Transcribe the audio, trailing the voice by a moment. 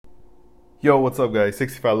Yo, what's up, guys?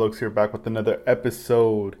 65 Looks here, back with another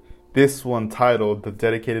episode. This one titled The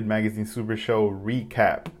Dedicated Magazine Super Show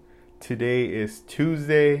Recap. Today is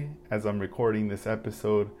Tuesday as I'm recording this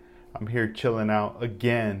episode. I'm here chilling out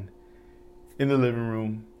again in the living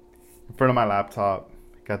room in front of my laptop.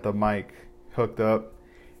 Got the mic hooked up,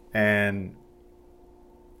 and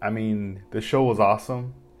the show was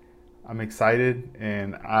awesome. I'm excited,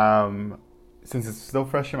 and since it's still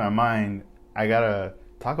fresh in my mind, I gotta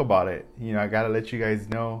talk about it. I gotta let you guys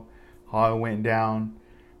know how it went down.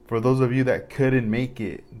 For those of you that couldn't make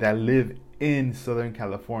it, that live in Southern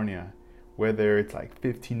California, whether it's like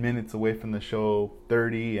 15 minutes away from the show,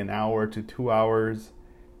 30, an hour to 2 hours,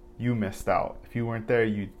 you missed out. If you weren't there,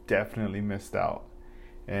 you definitely missed out.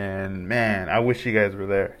 And man, I wish you guys were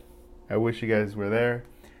there. I wish you guys were there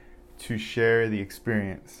to share the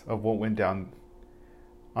experience of what went down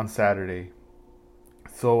on Saturday.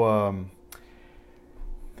 So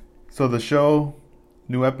the show,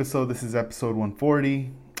 new episode. This is episode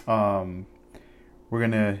 140. We're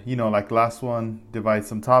gonna, like last one, divide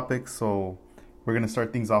some topics. So we're gonna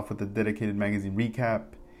start things off with the Dedicated Magazine recap,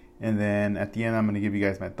 and then at the end, I'm gonna give you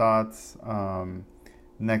guys my thoughts.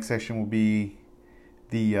 Next section will be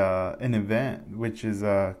an event, which is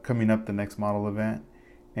coming up, the next model event,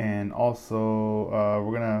 and also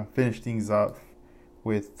we're gonna finish things up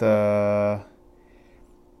with talking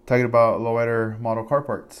about Lowrider model car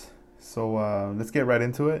parts. So let's get right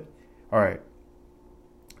into it. All right.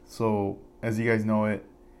 So as you guys know it,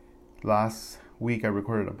 last week I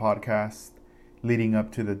recorded a podcast leading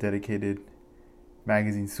up to the Dedicated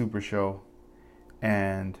Magazine Super Show.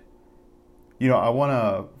 And, I want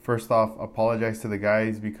to first off apologize to the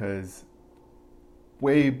guys because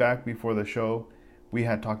way back before the show, we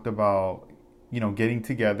had talked about, getting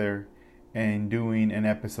together and doing an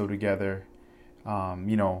episode together.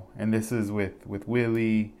 And this is with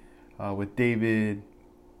Willie, with David,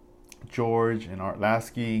 George, and Art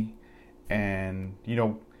Lasky. And,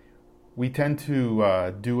 we tend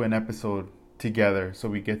to do an episode together so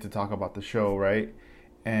we get to talk about the show, right?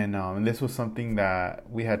 And this was something that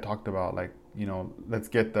we had talked about, like, let's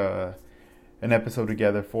get an episode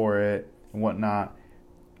together for it and whatnot.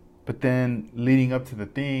 But then leading up to the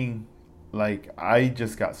thing, like, I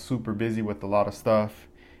just got super busy with a lot of stuff.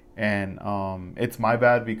 And it's my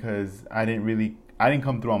bad because I didn't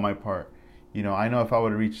come through on my part. I know if I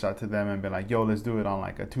would have reached out to them and been like, yo, let's do it on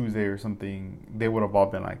like a Tuesday or something, they would have all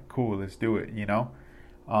been like, cool, let's do it,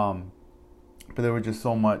 But there was just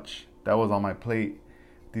so much that was on my plate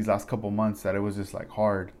these last couple months that it was just like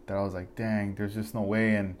hard, that I was like, dang, there's just no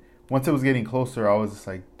way. And once it was getting closer, I was just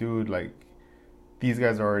like, dude, like, these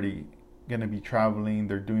guys are already going to be traveling.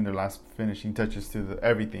 They're doing their last finishing touches to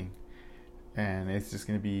everything. And it's just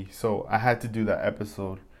going to be, so I had to do that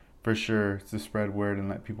episode for sure to spread word and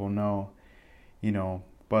let people know,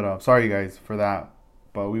 but sorry guys for that,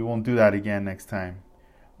 but we won't do that again next time.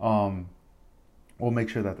 We'll make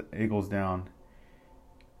sure that it goes down.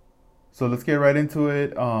 So let's get right into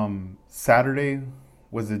it. Saturday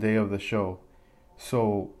was the day of the show.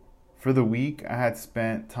 So for the week, I had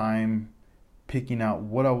spent time picking out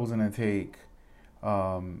what I was going to take.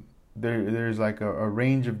 There's like a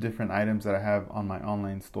range of different items that I have on my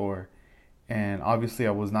online store. And obviously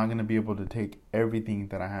I was not going to be able to take everything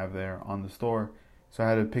that I have there on the store. So I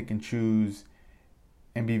had to pick and choose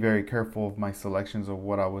and be very careful of my selections of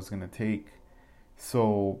what I was going to take.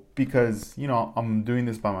 So because, I'm doing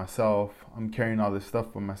this by myself, I'm carrying all this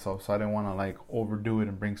stuff by myself. So I didn't want to like overdo it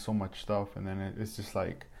and bring so much stuff. And then it's just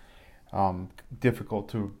like difficult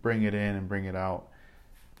to bring it in and bring it out.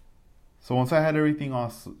 So once I had everything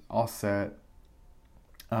all set,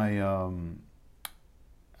 I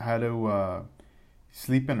had to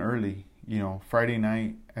sleep in early. Friday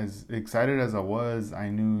night, as excited as I was, I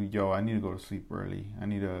knew, I need to go to sleep early.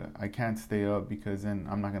 I can't stay up because then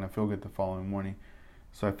I'm not going to feel good the following morning.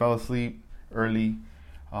 So I fell asleep early,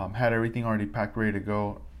 had everything already packed, ready to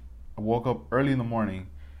go. I woke up early in the morning.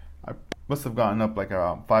 I must have gotten up like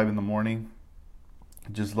around 5 in the morning,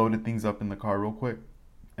 just loaded things up in the car real quick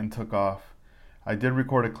and took off. I did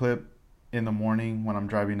record a clip in the morning when I'm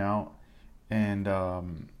driving out, and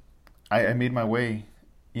I made my way,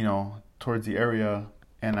 towards the area,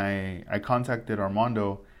 and I contacted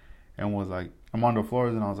Armando and was like, Armando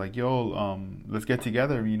Flores, and I was like, yo, let's get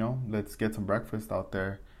together, let's get some breakfast out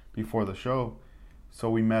there before the show. So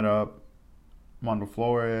we met up, Armando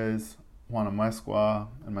Flores, Juana Mesqua,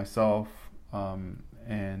 and myself,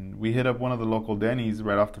 and we hit up one of the local Denny's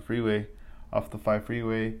right off the freeway, off the 5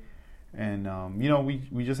 freeway. And,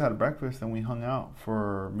 we just had breakfast and we hung out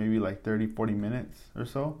for maybe like 30, 40 minutes or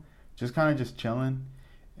so. Just kind of just chilling.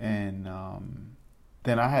 And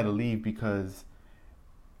then I had to leave because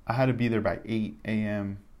I had to be there by 8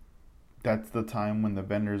 a.m. That's the time when the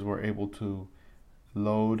vendors were able to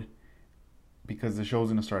load because the show's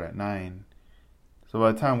gonna start at 9. So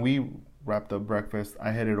by the time we wrapped up breakfast,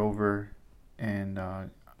 I headed over and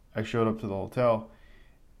I showed up to the hotel.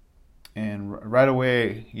 And right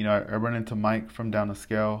away, I run into Mike from Down to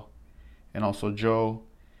Scale and also Joe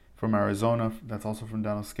from Arizona, that's also from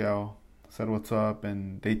Down to Scale. Said what's up,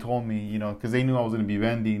 and they told me, because they knew I was going to be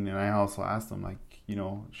vending, and I also asked them, like,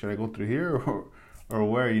 should I go through here or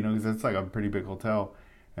where, because it's like a pretty big hotel.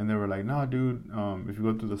 And they were like, no, dude, if you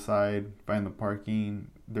go through the side, find the parking,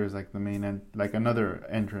 there's like the main, like another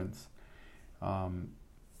entrance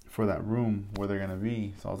for that room where they're going to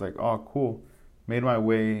be. So I was like, oh, cool. Made my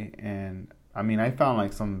way, and I mean, I found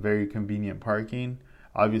like some very convenient parking.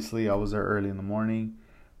 Obviously, I was there early in the morning,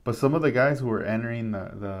 but some of the guys who were entering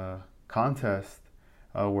the contest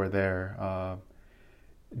were there.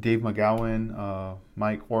 Dave McGowan,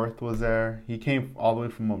 Mike Orth was there. He came all the way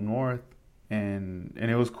from up north, and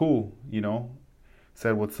it was cool.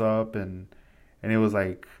 Said what's up, and it was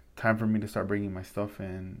like time for me to start bringing my stuff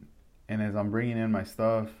in. And as I'm bringing in my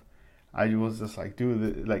stuff, I was just like,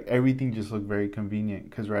 dude, like everything just looked very convenient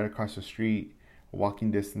because right across the street,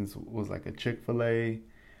 walking distance was like a Chick-fil-A.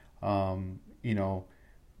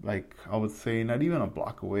 Like I would say not even a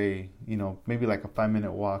block away, maybe like a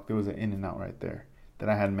 5-minute walk. There was an In-N-Out right there that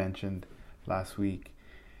I had mentioned last week.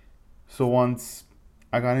 So once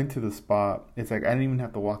I got into the spot, it's like I didn't even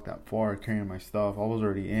have to walk that far carrying my stuff. I was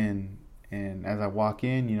already in. And as I walk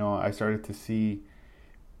in, I started to see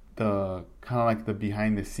the kind of like the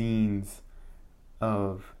behind the scenes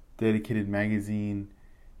of Dedicated Magazine,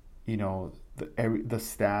 the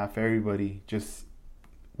staff, everybody just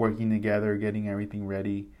working together, getting everything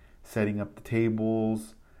ready, setting up the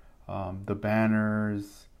tables, the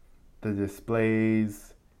banners, the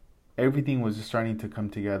displays. Everything was just starting to come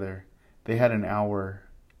together. They had an hour,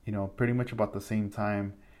 pretty much about the same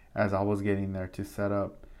time as I was getting there to set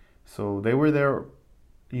up. So they were there,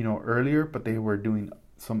 earlier, but they were doing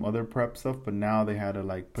some other prep stuff. But now they had to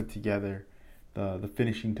like put together the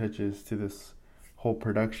finishing touches to this whole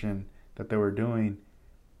production that they were doing.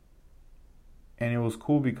 And it was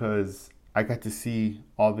cool because I got to see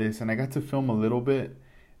all this and I got to film a little bit,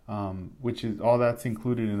 which is all that's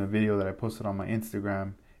included in a video that I posted on my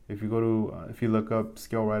Instagram. If you look up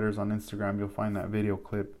Scale Riders on Instagram, you'll find that video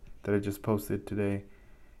clip that I just posted today.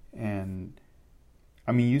 And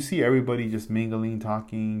I mean, you see everybody just mingling,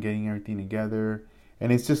 talking, getting everything together.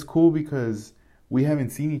 And it's just cool because we haven't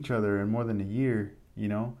seen each other in more than a year,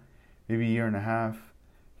 maybe a year and a half.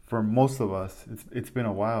 For most of us, it's been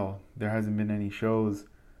a while. There hasn't been any shows.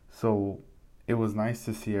 So it was nice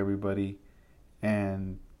to see everybody.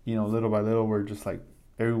 And, little by little, we're just like,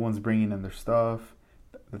 everyone's bringing in their stuff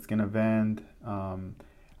that's going to vend.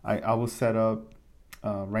 I was set up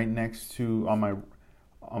right next to, on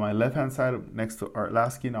my left-hand side, next to Art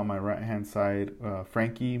Laskin. On my right-hand side,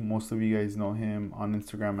 Frankie. Most of you guys know him on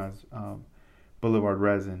Instagram as Boulevard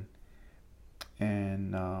Resin.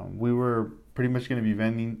 And we were pretty much going to be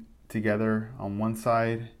vending together on one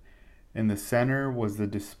side. In the center was the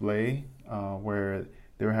display where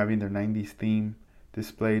they were having their 90s theme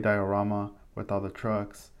display diorama with all the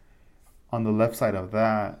trucks. On the left side of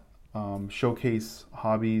that, Showcase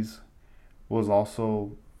Hobbies was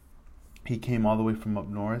also, he came all the way from up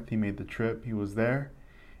north. He made the trip. He was there.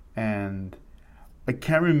 And I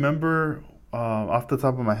can't remember off the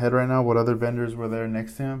top of my head right now what other vendors were there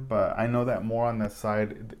next to him, but I know that more on that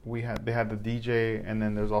side they had the DJ, and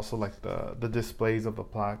then there's also like the displays of the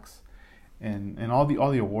plaques and all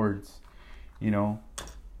the awards,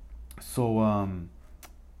 So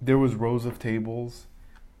there was rows of tables,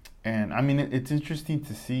 and I mean it's interesting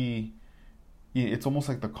to see. It's almost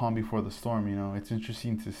like the calm before the storm, It's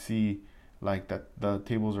interesting to see like that the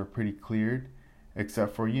tables are pretty cleared,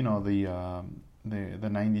 except for the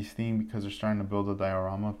 90s theme because they're starting to build the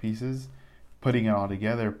diorama pieces, putting it all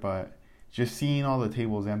together. But just seeing all the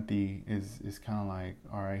tables empty is kind of like,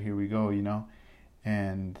 all right, here we go,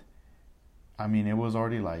 And I mean, it was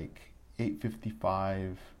already like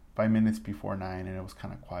 8:55, 5 minutes before 9, and it was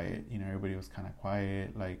kind of quiet. Everybody was kind of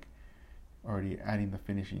quiet, like already adding the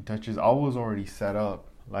finishing touches. I was already set up,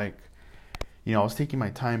 like, I was taking my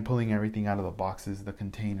time pulling everything out of the boxes, the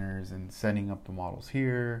containers, and setting up the models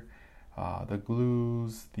here. The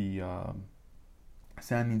glues, the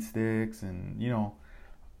sanding sticks, and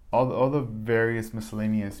all the various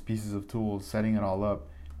miscellaneous pieces of tools, setting it all up.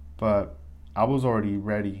 But I was already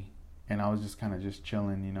ready, and I was just kind of just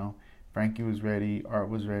chilling. Frankie was ready, Art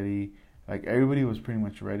was ready, like everybody was pretty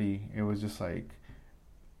much ready. It was just like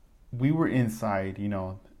we were inside,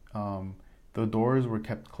 the doors were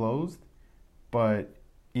kept closed, but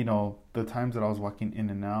the times that I was walking in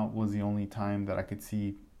and out was the only time that I could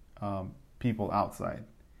see people outside.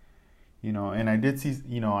 And I did see,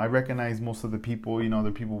 I recognize most of the people,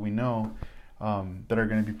 the people we know that are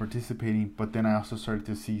going to be participating, but then I also started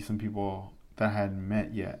to see some people that I hadn't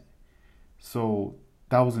met yet. So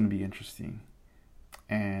that was going to be interesting.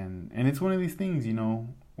 And it's one of these things,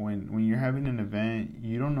 when you're having an event,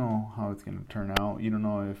 you don't know how it's going to turn out. You don't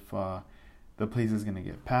know if the place is going to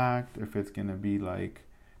get packed, if it's going to be like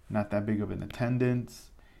not that big of an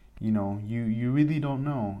attendance. You really don't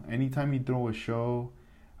know. Anytime you throw a show,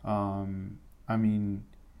 I mean,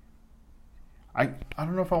 I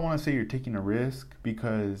don't know if I want to say you're taking a risk,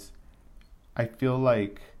 because I feel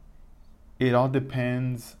like it all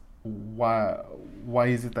depends why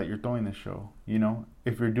is it that you're throwing the show.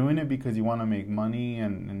 If you're doing it because you want to make money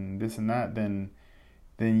and this and that, then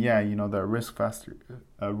yeah, the risk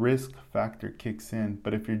factor kicks in.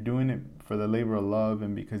 But if you're doing it for the labor of love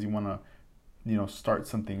and because you want to start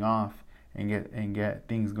something off and get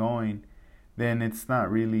things going, then it's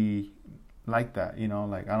not really like that.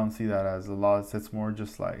 Like, I don't see that as a loss. It's more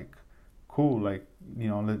just like, cool, like,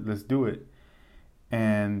 let's do it.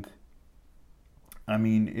 And I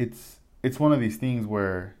mean, it's one of these things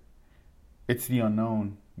where it's the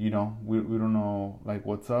unknown. We don't know like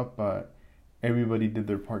what's up, but everybody did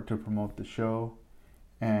their part to promote the show.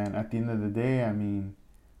 And at the end of the day, I mean,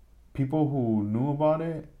 people who knew about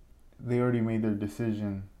it, they already made their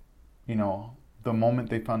decision. The moment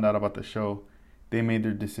they found out about the show, they made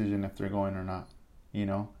their decision if they're going or not.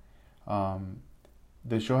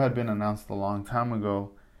 The show had been announced a long time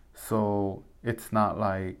ago, so it's not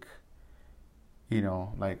like,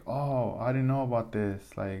 like, oh, I didn't know about this.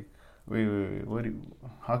 Like, wait, what?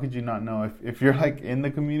 How could you not know? If you're like in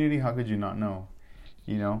the community, how could you not know?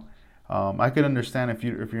 I could understand if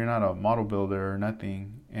you're not a model builder or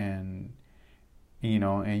nothing, and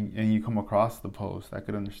and you come across the post, I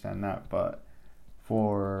could understand that. But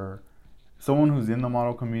for someone who's in the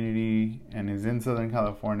model community and is in Southern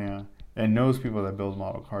California and knows people that build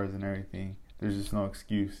model cars and everything, there's just no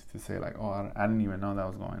excuse to say like, oh, I didn't even know that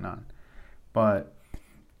was going on. But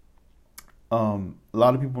a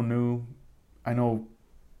lot of people knew. I know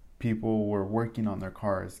people were working on their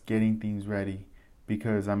cars, getting things ready,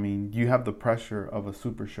 because I mean, you have the pressure of a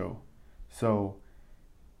super show. So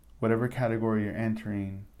whatever category you're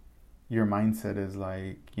entering, your mindset is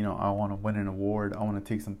like, I want to win an award. I want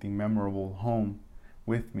to take something memorable home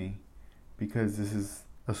with me, because this is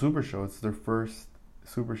a super show. It's their first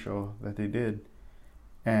super show that they did.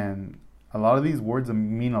 And a lot of these words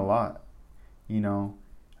mean a lot.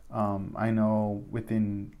 I know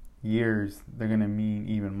within years they're going to mean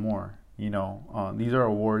even more. These are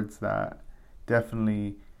awards that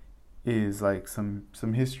definitely is like some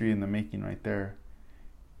history in the making right there,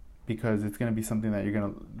 because it's going to be something that you're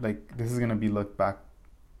going to like, this is going to be looked back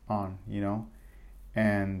on,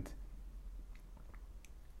 and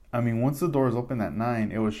I mean, once the doors opened at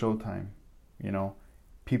 9, it was showtime.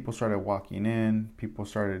 People started walking in, people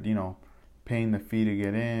started, paying the fee to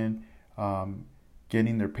get in,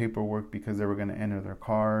 getting their paperwork because they were going to enter their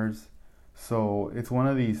cars. So it's one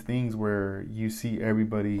of these things where you see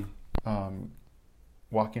everybody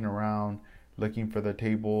walking around looking for the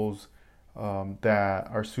tables that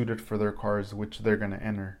are suited for their cars, which they're going to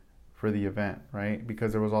enter for the event, right?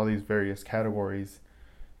 Because there was all these various categories.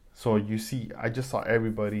 So I just saw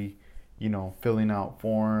everybody, filling out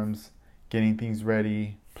forms, getting things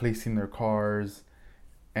ready, placing their cars,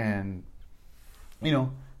 and,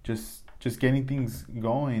 just getting things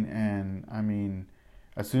going. And I mean,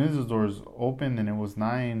 as soon as the doors opened and it was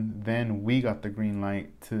 9, then we got the green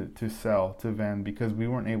light to sell, to vend, because we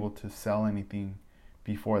weren't able to sell anything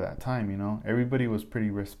before that time. Everybody was pretty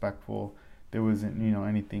respectful. There wasn't,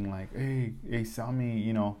 anything like, hey, sell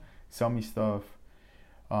me stuff.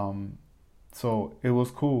 So it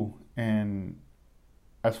was cool. And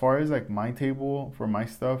as far as like my table for my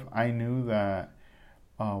stuff, I knew that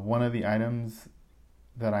one of the items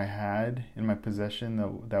that I had in my possession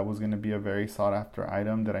that was going to be a very sought after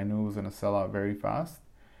item that I knew was going to sell out very fast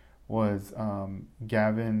was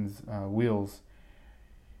Gavin's wheels.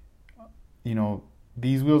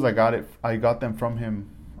 These wheels, I got them from him,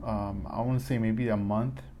 I want to say maybe a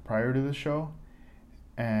month prior to the show,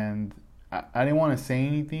 and I didn't want to say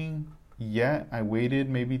anything yet. I waited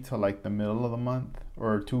maybe till like the middle of the month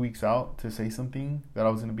or 2 weeks out to say something that I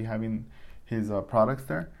was going to be having his products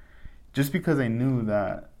there, just because I knew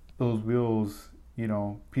that those wheels,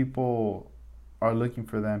 people are looking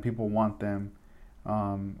for them, people want them.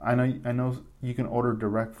 I know you can order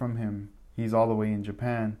direct from him. He's all the way in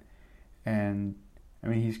Japan, And I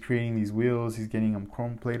mean, he's creating these wheels. He's getting them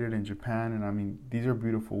chrome plated in Japan, and I mean, these are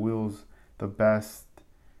beautiful wheels. The best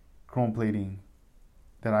chrome plating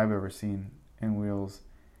that I've ever seen in wheels.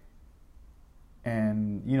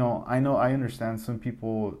 And I understand some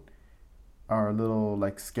people are a little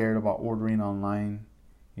like scared about ordering online.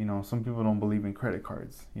 Some people don't believe in credit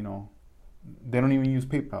cards. They don't even use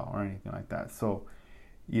PayPal or anything like that. So,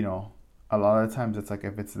 a lot of times it's like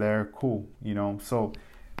if it's there, cool. So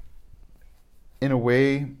in a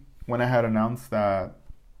way, when I had announced that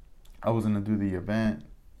I was gonna do the event,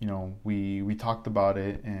 we talked about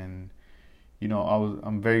it, and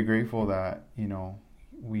I'm very grateful that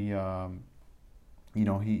we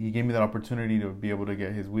he gave me that opportunity to be able to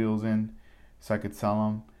get his wheels in, so I could sell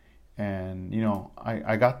them, and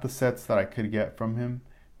I got the sets that I could get from him,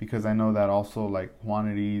 because I know that also like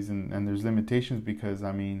quantities and there's limitations, because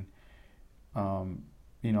I mean a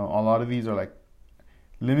lot of these are like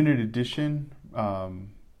limited edition,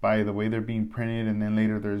 by the way they're being printed, and then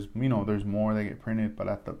later there's more that get printed, but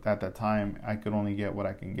at that time I could only get what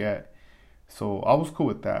I can get, so I was cool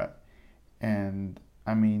with that. And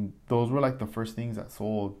I mean, those were like the first things that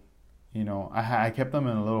sold. I kept them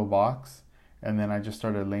in a little box, and then I just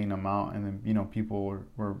started laying them out, and then people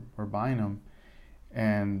were buying them.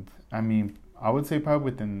 And I mean, I would say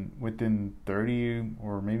probably within 30,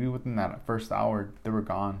 or maybe within that first hour, they were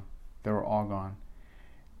gone. They were all gone.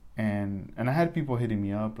 And I had people hitting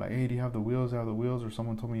me up like, "Hey, do you have the wheels? I have the wheels," or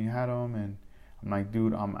someone told me you had them, and I'm like,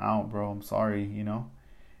 "Dude, I'm out, bro. I'm sorry."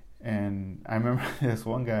 And I remember this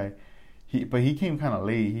one guy, he came kind of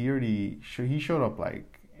late. He showed up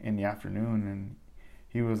like in the afternoon, and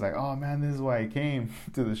he was like, "Oh man, this is why I came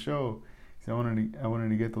to the show. So I wanted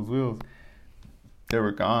to get those wheels." They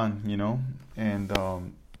were gone, and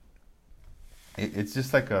it's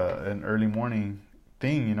just like an early morning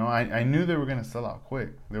thing, I knew they were gonna sell out quick.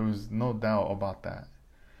 There was no doubt about that,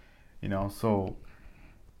 So,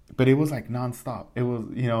 but it was like nonstop. It was,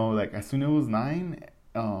 like as soon as it was 9,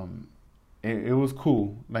 it was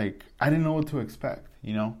cool. Like I didn't know what to expect,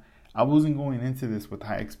 I wasn't going into this with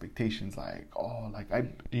high expectations, like, oh, like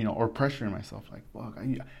or pressuring myself, like, fuck,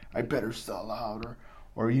 I better sell out,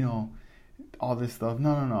 or all this stuff. No.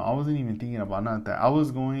 I wasn't even thinking about none of that. I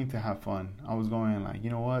was going to have fun. I was going like, you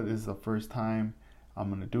know what? This is the first time I'm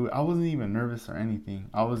gonna do it. I wasn't even nervous or anything.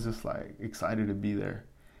 I was just like excited to be there.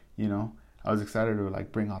 I was excited to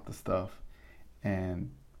like bring out the stuff,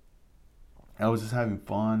 and I was just having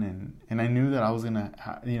fun, and I knew that I was gonna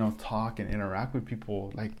talk and interact with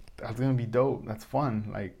people. Like that's gonna be dope. That's fun.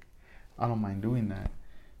 Like I don't mind doing that.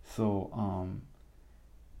 So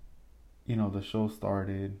the show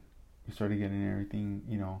started. We started getting everything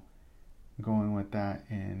going with that,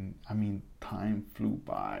 and I mean time flew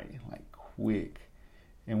by like quick.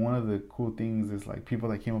 And one of the cool things is like people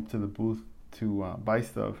that came up to the booth to buy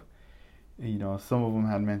stuff. Some of them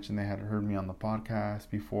had mentioned they had heard me on the podcast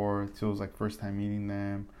before, so it was like first time meeting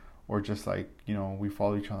them, or just like we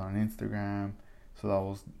follow each other on Instagram, so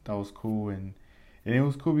that was cool. And it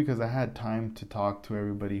was cool because I had time to talk to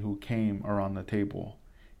everybody who came around the table.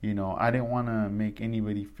 I didn't want to make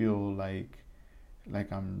anybody feel like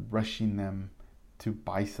I'm rushing them to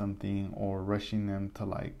buy something, or rushing them to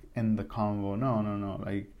like end the convo. No.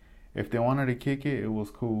 Like if they wanted to kick it, it was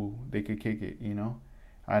cool. They could kick it.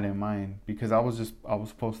 I didn't mind, because I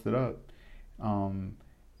was posted up,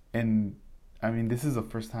 and I mean this is the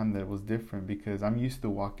first time that it was different, because I'm used to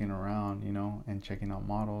walking around, and checking out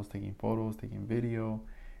models, taking photos, taking video,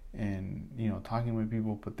 and talking with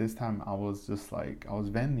people. But this time I was just like, I was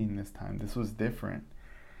vending. This time this was different,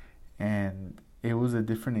 and it was a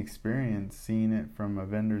different experience seeing it from a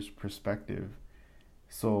vendor's perspective.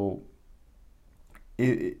 So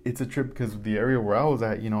it's a trip, because the area where I was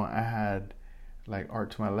at, I had like Art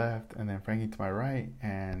to my left, and then Frankie to my right,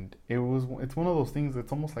 and it's one of those things.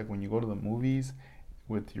 It's almost like when you go to the movies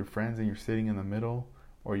with your friends and you're sitting in the middle,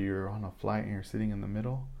 or you're on a flight and you're sitting in the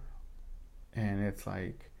middle, and it's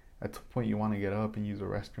like at some point you want to get up and use a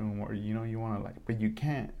restroom, or you want to like, but you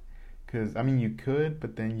can't, because I mean you could,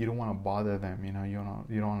 but then you don't want to bother them. You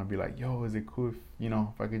don't want to be like, yo, is it cool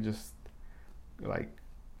if I could just like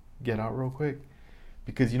get out real quick,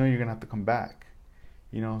 because you're gonna have to come back.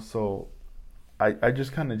 So I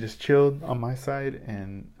just kind of just chilled on my side,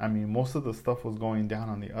 and I mean most of the stuff was going down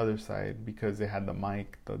on the other side, because they had the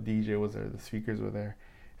mic, the DJ was there, the speakers were there,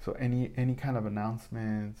 so any kind of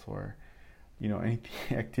announcements, or any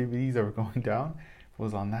activities that were going down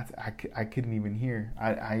was on that. I couldn't even hear.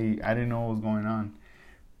 I didn't know what was going on,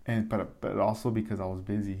 and but also because I was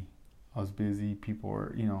busy. People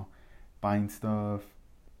were buying stuff.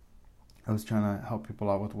 I was trying to help people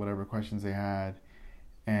out with whatever questions they had,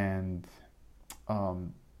 and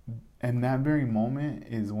um, and that very moment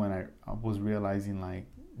is when I was realizing, like,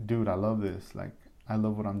 dude, I love this. Like, I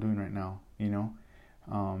love what I'm doing right now.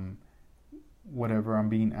 Um, whatever I'm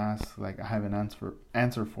being asked, like, I have an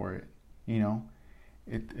answer for it. You know,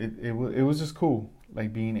 it was just cool,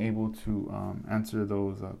 like being able to answer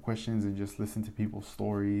those questions and just listen to people's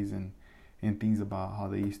stories and things about how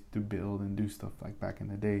they used to build and do stuff like back in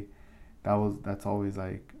the day. That's always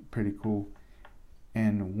like pretty cool.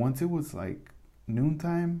 And once it was like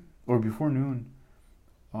noontime or before noon,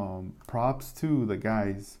 props to the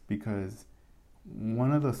guys, because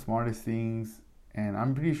one of the smartest things, and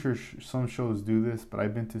I'm pretty sure some shows do this, but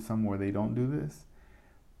I've been to some where they don't do this.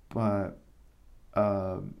 But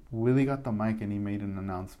Willie got the mic and he made an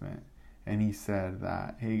announcement, and he said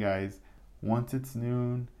that, hey guys, once it's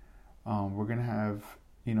noon, we're gonna have,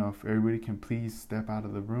 if everybody can please step out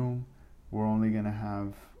of the room, we're only gonna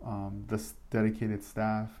have this dedicated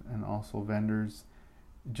staff and also vendors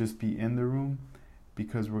just be in the room,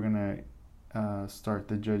 because we're gonna start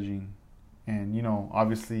the judging. And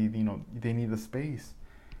obviously, they need the space,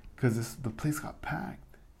 because the place got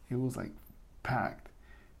packed. It was like packed.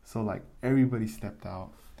 So like everybody stepped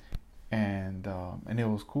out, and it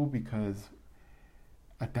was cool, because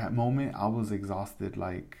at that moment I was exhausted.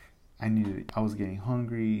 Like I was getting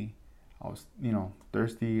hungry. I was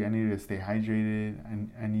thirsty. I needed to stay hydrated,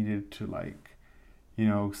 and I needed to, like,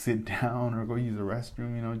 sit down or go use the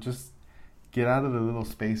restroom. Just get out of the little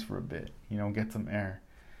space for a bit. Get some air.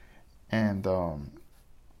 And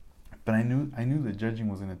but I knew the judging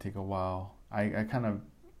was gonna take a while. I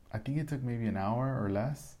think it took maybe an hour or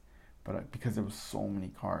less, but because there was so many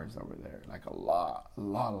cars that were there, like a lot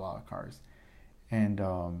of cars, and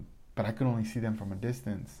but I could only see them from a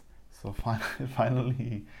distance. So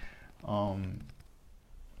finally,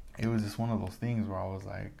 it was just one of those things where I was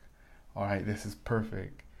like, all right, this is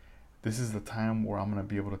perfect. This is the time where I'm gonna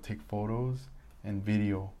be able to take photos and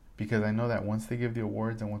video, because I know that once they give the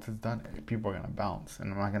awards and once it's done, people are gonna bounce,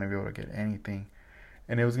 and I'm not gonna be able to get anything.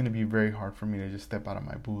 And it was going to be very hard for me to just step out of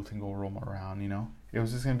my booth and go roam around, It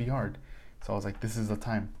was just going to be hard. So I was like, this is the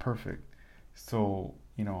time. Perfect. So,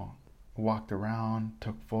 walked around,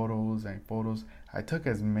 took photos. I took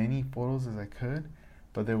as many photos as I could,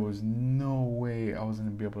 but there was no way I was going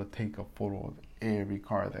to be able to take a photo of every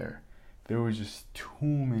car there. There was just too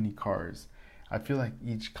many cars. I feel like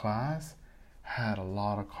each class had a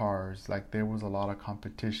lot of cars. Like there was a lot of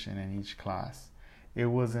competition in each class. It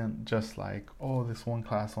wasn't just like, oh, this one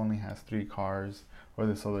class only has 3 cars, or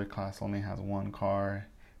this other class only has 1 car,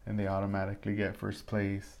 and they automatically get first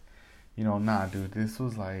place. Nah, dude, this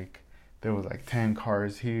was like, there was like 10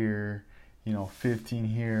 cars here, 15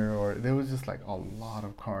 here, or there was just like a lot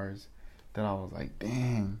of cars that I was like,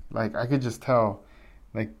 dang, like I could just tell,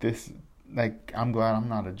 like this, like I'm glad I'm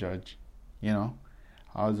not a judge, I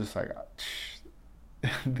was just like,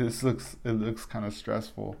 it looks kind of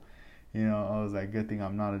stressful. I was like, good thing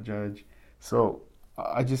I'm not a judge. So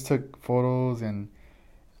I just took photos and,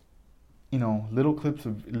 little clips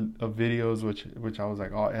of videos, which I was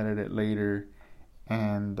like, I'll edit it later.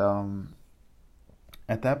 And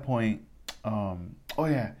at that point, oh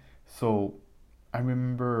yeah, so I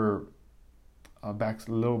remember a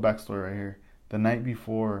little backstory right here. The night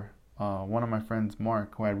before, one of my friends,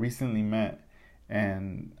 Mark, who I recently met,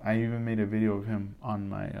 and I even made a video of him on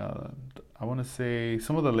my I want to say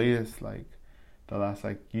some of the latest, like the last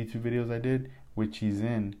like YouTube videos I did, which he's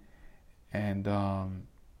in. And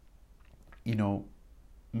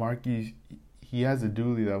Mark, he has a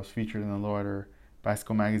dually that was featured in the Lowrider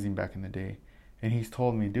Bicycle magazine back in the day, and he's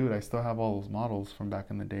told me, dude, I still have all those models from back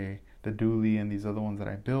in the day, the dually and these other ones that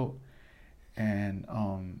I built. And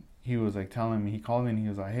he was like telling me, he called me and he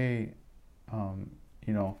was like, hey,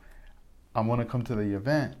 I want to come to the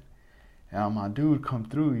event. And I'm like, dude, come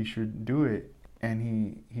through. You should do it.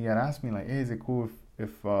 And he had asked me, like, hey, is it cool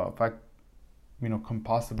if I, can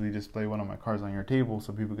possibly display one of my cars on your table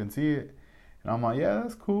so people can see it? And I'm like, yeah,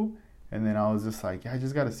 that's cool. And then I was just like, yeah, I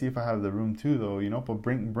just got to see if I have the room too, though, but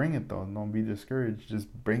bring it, though. Don't be discouraged. Just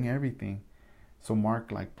bring everything. So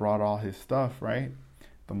Mark, like, brought all his stuff, right?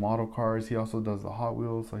 The model cars. He also does the Hot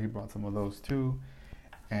Wheels, so he brought some of those too.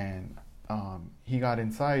 And he got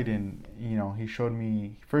inside and he showed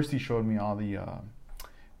me all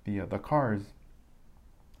the cars,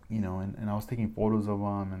 and I was taking photos of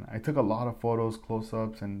them, and I took a lot of photos,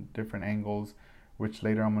 close-ups and different angles, which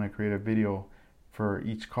later I'm going to create a video for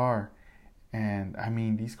each car. And I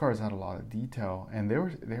mean, these cars had a lot of detail, and they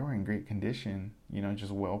were in great condition,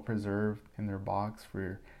 just well preserved in their box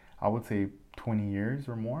for, I would say, 20 years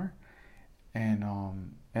or more. And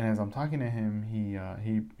as I'm talking to him,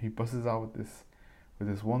 he busts out with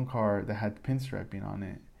with this one car that had pinstriping on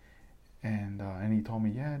it, and he told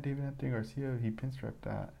me, yeah, David Anthony Garcia, he pinstriped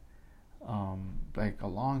that, like a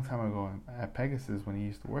long time ago at Pegasus when he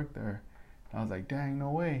used to work there. And I was like, dang, no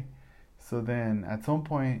way. So then at some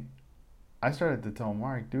point, I started to tell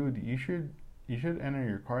Mark, dude, you should enter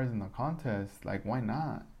your cars in the contest. Like, why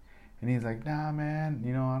not? And he's like, nah, man,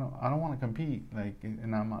 I don't want to compete. Like,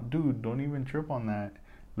 and I'm like, dude, don't even trip on that.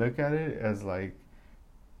 Look at it as like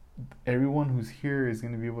everyone who's here is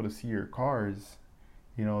going to be able to see your cars.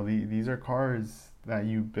 These are cars that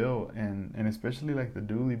you built, and especially like the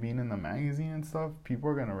dually being in the magazine and stuff, people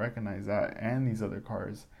are going to recognize that and these other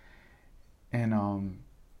cars. And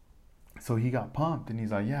so he got pumped, and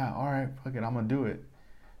he's like, yeah, all right, fuck it, I'm going to do it.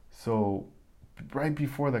 So right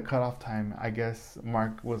before the cutoff time, I guess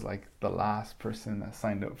Mark was like the last person that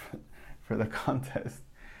signed up for the contest.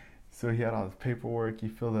 So he had all his paperwork, he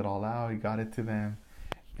filled it all out, he got it to them,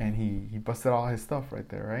 and he busted all his stuff right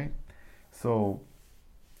there, right? So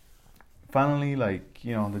finally, like,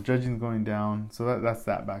 the judging's going down. So that's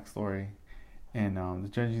that backstory. And the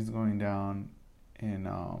judging's going down, and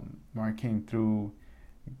Mark came through,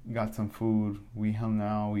 got some food, we hung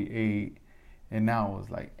out, we ate, and now I was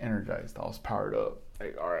like energized. I was powered up.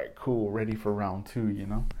 Like, all right, cool, ready for round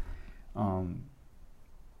 2,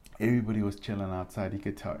 Everybody was chilling outside. You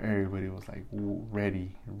could tell everybody was like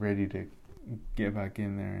ready to get back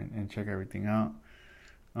in there and check everything out.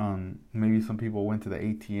 Maybe some people went to the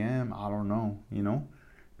ATM. I don't know,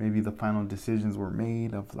 Maybe the final decisions were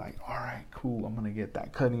made of like, all right, cool, I'm going to get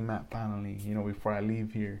that cutting mat finally, before I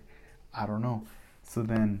leave here. I don't know. So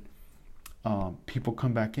then people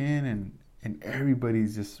come back in, and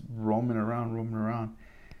everybody's just roaming around.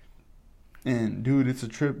 And dude, it's a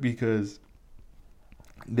trip because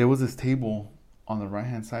there was this table on the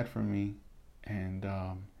right-hand side from me, and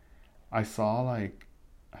I saw like,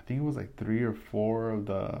 I think it was like 3 or 4 of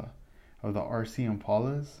the RC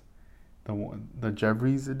Impalas, the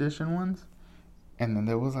Jeffries edition ones, and then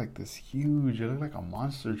there was like this huge, it looked like a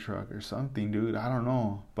monster truck or something, dude. I don't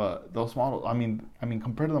know, but those models, I mean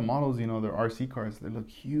compared to the models, they're RC cars, they look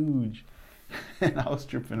huge. And I was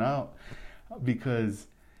tripping out because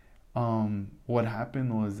what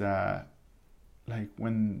happened was that, like,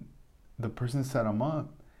 when the person set them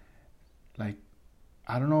up, like,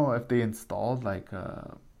 I don't know if they installed like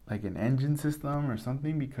an engine system or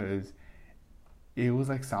something, because it was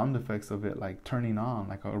like sound effects of it like turning on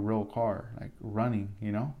like a real car, like running,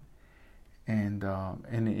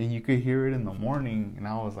 and you could hear it in the morning, and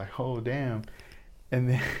I was like, oh damn. And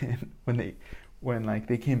then when like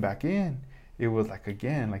they came back in, it was like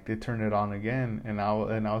again, like they turned it on again, and I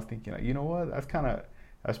was thinking, like, you know what,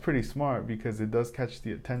 that's pretty smart, because it does catch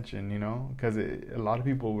the attention, because a lot of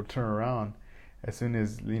people would turn around as soon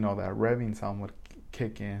as that revving sound would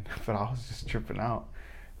kick in. But I was just tripping out,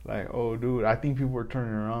 like, oh dude, I think people were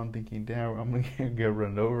turning around thinking, damn, I'm gonna get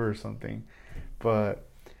run over or something. But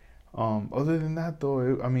other than that though,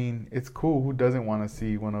 it's cool. Who doesn't want to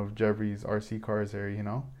see one of Jeffrey's RC cars there,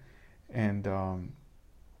 and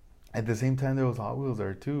at the same time there was Hot Wheels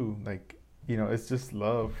there too. Like, it's just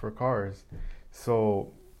love for cars.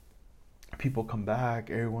 So people come back,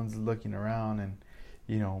 everyone's looking around, and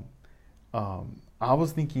I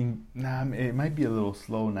was thinking, nah, it might be a little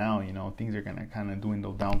slow now, things are gonna kind of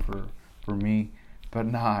dwindle down for me. But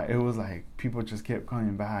nah, it was like people just kept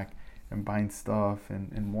coming back and buying stuff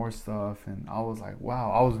and more stuff, and I was like,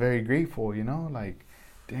 wow, I was very grateful, like,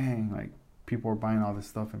 dang, like people were buying all this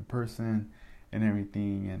stuff in person and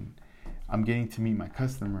everything, and I'm getting to meet my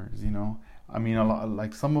customers, a lot,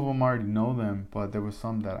 like some of them I already know them, but there was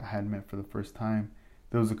some that I had met for the first time.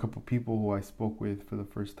 There was a couple people who I spoke with for the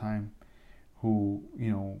first time, who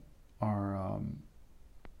are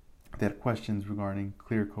they had questions regarding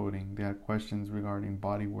clear coating, they had questions regarding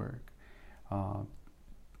body work,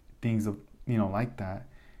 things of like that,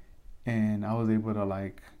 and I was able to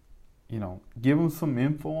like give them some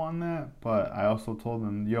info on that. But I also told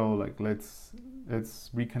them, yo, like let's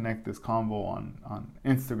reconnect this convo on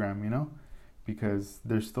Instagram, because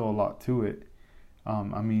there's still a lot to it.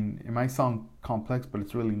 It might sound complex, but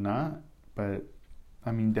it's really not. But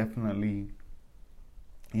definitely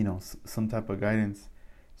some type of guidance.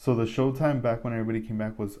 So the showtime back when everybody came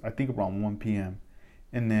back was, I think, around 1 p.m.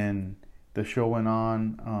 And then the show went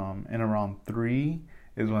on, and around 3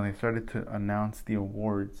 is when they started to announce the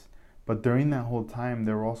awards. But during that whole time,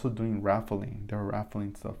 they were also doing raffling. They were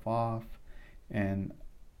raffling stuff off, and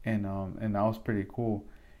that was pretty cool.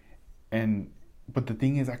 But the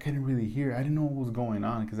thing is, I couldn't really hear. I didn't know what was going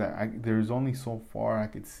on, because there's only so far I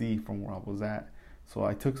could see from where I was at. So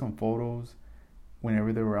I took some photos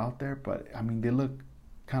whenever they were out there, but they look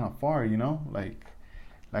kind of far, like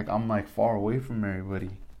like I'm like far away from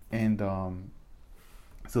everybody. And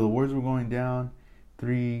so the words were going down,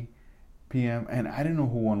 3 p.m. and I didn't know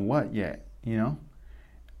who won what yet,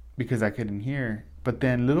 because I couldn't hear. But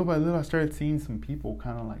then little by little, I started seeing some people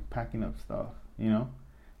kind of like packing up stuff,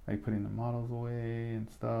 like putting the models away and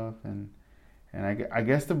stuff. And I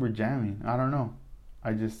guess they were jamming. I don't know.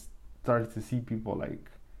 I just started to see people like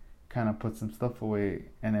kind of put some stuff away.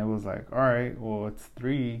 And it was like, all right, well, it's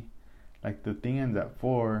 3. Like the thing ends at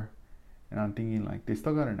 4. And I'm thinking like, they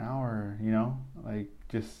still got an hour, like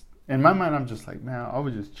just in my mind, I'm just like, man, I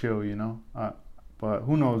would just chill, but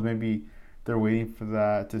who knows, maybe they're waiting for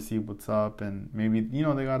that to see what's up, and maybe,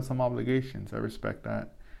 they got some obligations. I respect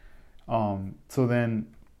that. So then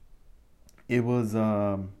it was,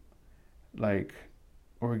 like,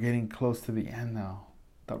 we're getting close to the end now,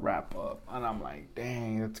 the wrap up. And I'm like,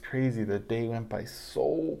 dang, that's crazy. The day went by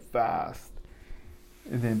so fast.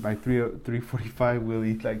 And then by 3:45,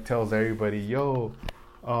 Willie like tells everybody, yo,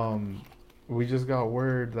 we just got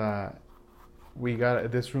word that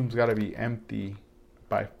this room's gotta be empty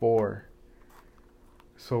by 4.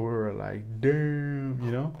 So we were like,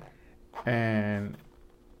 damn, and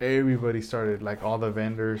everybody started, like all the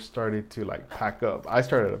vendors started to like pack up. I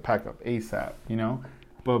started to pack up ASAP,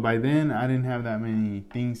 but by then I didn't have that many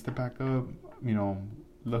things to pack up,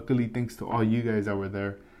 luckily thanks to all you guys that were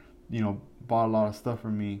there, bought a lot of stuff for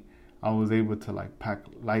me. I was able to like pack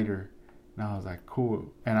lighter, and I was like,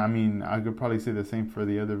 cool. And I mean, I could probably say the same for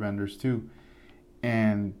the other vendors too.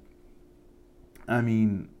 And I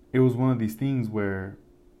mean, it was one of these things where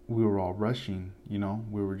we were all rushing, we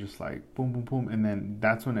were just like boom, boom, boom. And then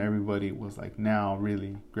that's when everybody was like now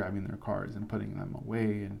really grabbing their cars and putting them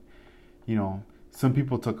away. And, some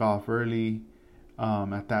people took off early.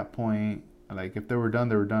 At that point, like if they were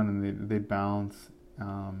done, and they'd bounce.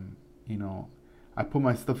 I put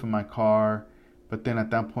my stuff in my car, but then at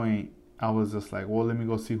that point I was just like, well, let me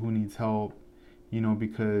go see who needs help,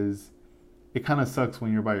 because it kind of sucks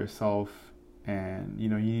when you're by yourself and, you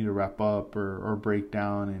need to wrap up or break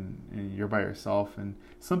down and you're by yourself. And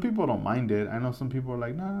some people don't mind it. I know some people are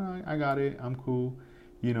like, no, I got it. I'm cool,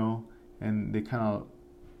 and they kind of,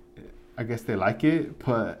 I guess they like it,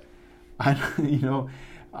 but I'm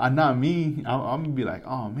not me. I'm gonna be like,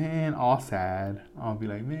 oh man, all sad. I'll be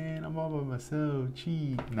like, man, I'm all by myself,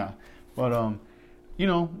 cheat. Nah, but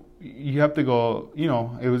you have to go.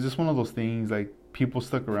 It was just one of those things. Like people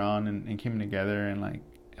stuck around and came together and like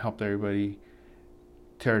helped everybody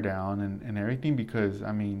tear down and everything, because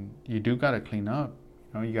I mean, you do gotta clean up.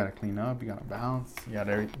 You gotta clean up. You gotta bounce. You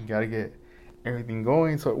gotta get everything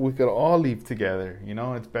going so we could all leave together.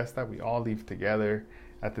 It's best that we all leave together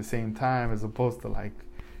at the same time, as opposed to like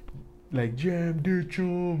jam, dude,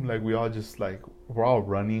 chum. Like we all just like, we're all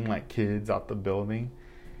running like kids out the building,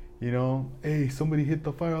 hey, somebody hit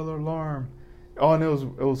the fire alarm. Oh, and it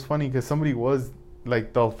was funny because somebody was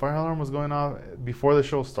like, the fire alarm was going off before the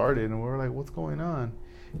show started, and we were like, what's going on,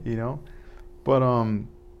 but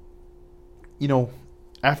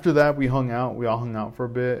after that we all hung out for a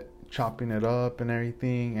bit, chopping it up and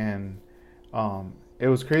everything. And it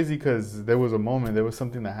was crazy because there was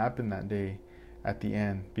something that happened that day at the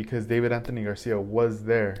end, because David Anthony Garcia was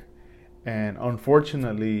there. And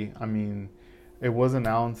unfortunately, I mean, it was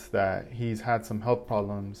announced that he's had some health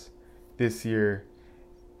problems this year.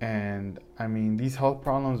 And I mean, these health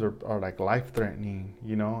problems are like life-threatening,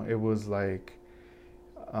 It was like,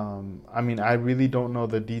 I mean, I really don't know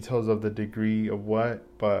the details of the degree of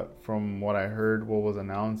what, but from what I heard, what was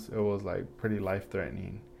announced, it was like pretty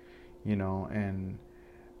life-threatening, And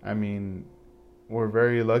I mean, we're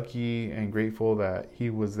very lucky and grateful that he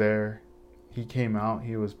was there. He came out.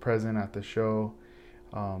 He was present at the show.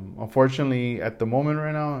 Unfortunately, at the moment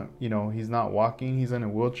right now, he's not walking. He's in a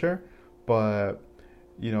wheelchair. But,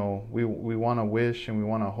 we want to wish and we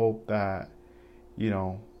want to hope that,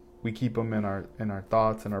 we keep him in our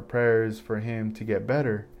thoughts and our prayers for him to get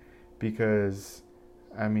better. Because,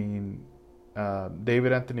 I mean,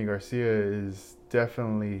 David Anthony Garcia is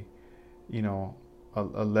definitely,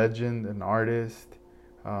 a legend, an artist,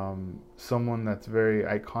 someone that's very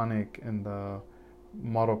iconic in the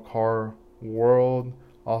model car world,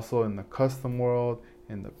 also in the custom world,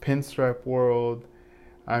 in the pinstripe world.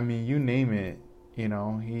 I mean, you name it,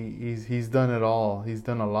 he's done it all. He's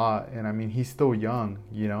done a lot. And I mean, he's still young,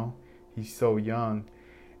 he's so young.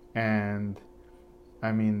 And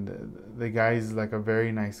I mean, the guy's like a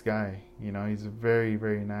very nice guy, he's a very,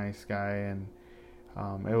 very nice guy. And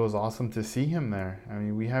it was awesome to see him there. I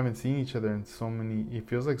mean, we haven't seen each other in it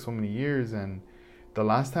feels like so many years. And the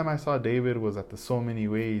last time I saw David was at the So Many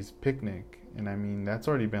Ways picnic. And I mean, that's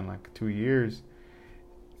already been like 2 years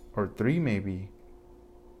or 3 maybe.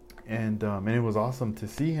 and it was awesome to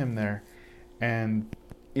see him there. And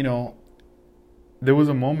you know, there was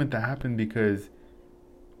a moment that happened because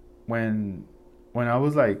when I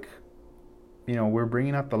was like, we're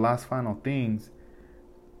bringing out the last final things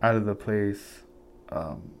out of the place.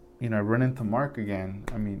 I run into Mark again.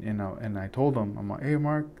 I mean, and I told him, I'm like, hey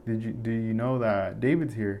Mark, do you know that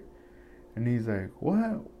David's here? And he's like,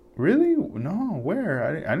 what? Really? No,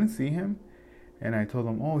 where? I didn't see him. And I told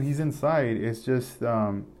him, oh, he's inside. It's just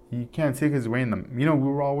you can't see because wearing the, we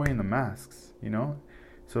were all wearing the masks,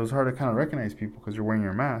 so it's hard to kind of recognize people because you're wearing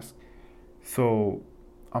your mask. So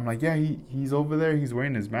I'm like, yeah, he's over there. He's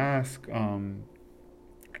wearing his mask. But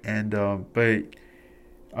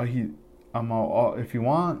if you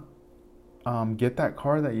want, get that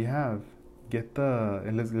car that you have.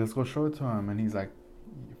 And let's go show it to him. And he's like,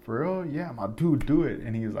 for real? Yeah. I'm like, dude, do it.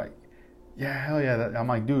 And he was like, yeah, hell yeah. I'm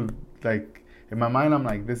like, dude, like in my mind, I'm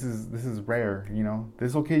like, this is rare.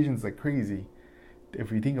 This occasion's like crazy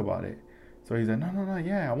if you think about it. So he's like, no,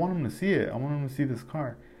 yeah, I want him to see it. I want him to see this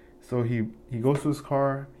car. So he goes to his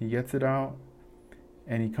car, he gets it out,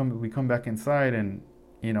 and we come back inside, and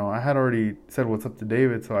I had already said what's up to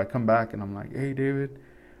David, so I come back and I'm like, hey David,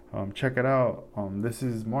 check it out. This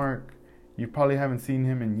is Mark. You probably haven't seen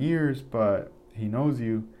him in years, but he knows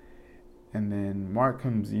you. And then Mark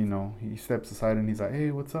comes, he steps aside and he's like, hey,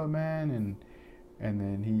 what's up, man? And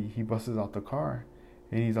then he busts out the car,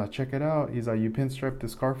 and he's like, check it out. He's like, you pinstriped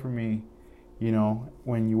this car for me,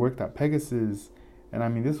 when you worked at Pegasus. And I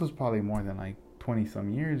mean, this was probably more than like 20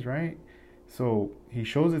 some years, right? So he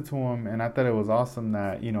shows it to him, and I thought it was awesome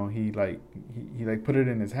that, he put it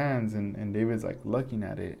in his hands, and David's like looking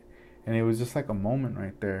at it. And it was just like a moment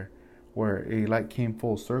right there where it like came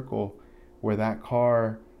full circle, where that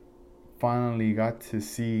car finally got to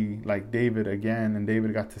see like David again, and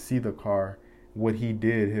David got to see the car, what he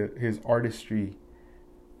did, his artistry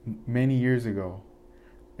many years ago.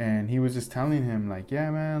 And he was just telling him like, yeah,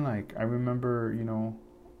 man, like I remember,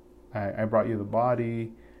 I brought you the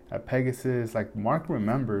body at Pegasus. Like Mark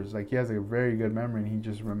remembers, like he has a very good memory, and he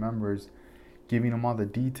just remembers giving him all the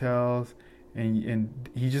details. And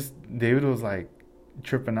David was like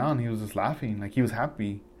tripping out, and he was just laughing, like he was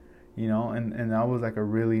happy, and that was like a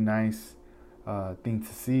really nice thing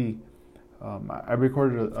to see. I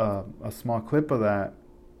recorded a small clip of that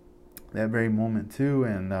very moment too,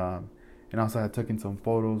 and also I took in some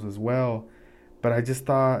photos as well. But I just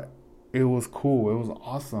thought it was cool. It was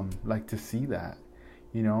awesome, like to see that,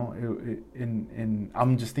 and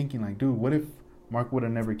I'm just thinking like, dude, what if Mark would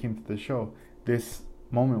have never came to the show? This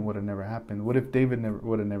moment would have never happened. What if David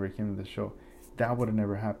would have never came to the show? That would have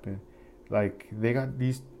never happened. Like they got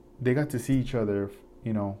to see each other,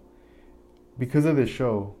 because of the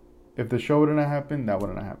show. If the show wouldn't have happened, that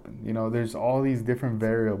wouldn't have happened. There's all these different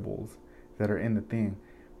variables that are in the thing,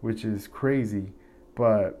 which is crazy.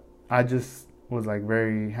 But I just was like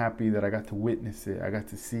very happy that I got to witness it. I got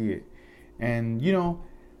to see it. And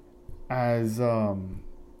as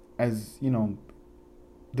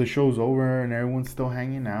the show's over and everyone's still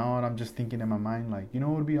hanging out, I'm just thinking in my mind like, it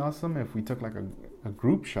would be awesome if we took like a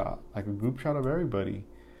group shot, like a group shot of everybody.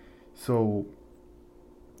 So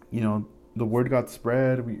the word got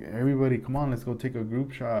spread. Everybody, come on, let's go take a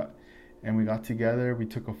group shot. And we got together. We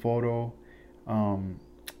took a photo.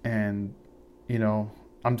 And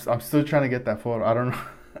I'm still trying to get that photo. I don't know.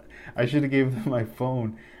 I should have gave them my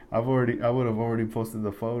phone. I would have already posted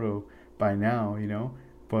the photo by now,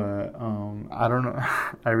 But I don't know.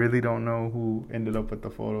 I really don't know who ended up with the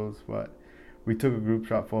photos. But we took a group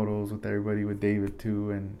shot photos with everybody, with David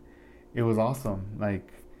too, and it was awesome.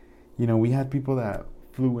 Like, we had people that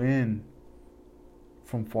flew in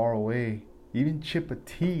from far away. Even Chippa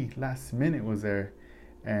T last minute was there,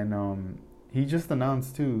 and he just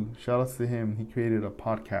announced too. Shout outs to him. He created a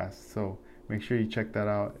podcast, so make sure you check that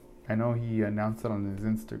out. I know he announced it on his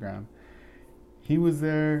Instagram. He was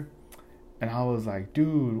there, and I was like,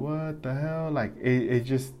 dude, what the hell? Like it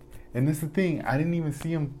just, and this is the thing. I didn't even see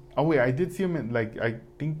him. Oh wait, I did see him in, like, I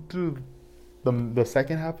think through the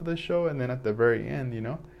second half of the show, and then at the very end,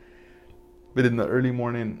 But in the early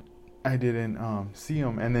morning, I didn't see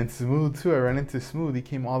him. And then Smooth too. I ran into Smooth. He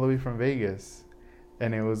came all the way from Vegas,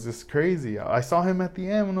 and it was just crazy. I saw him at the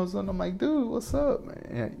end when I was on. I'm like, dude, what's up,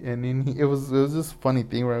 man? And then it was just a funny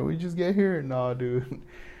thing, right? We just get here. No, dude,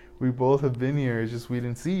 we both have been here. It's just we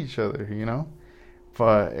didn't see each other,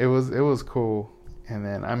 But it was cool. And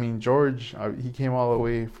then I mean George, he came all the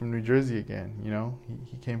way from New Jersey again.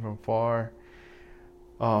 He came from far.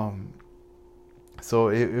 So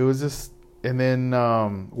it was just. And then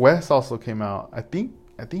Wes also came out. I think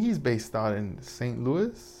he's based out in St.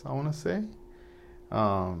 Louis, I want to say.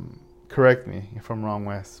 correct me if I'm wrong,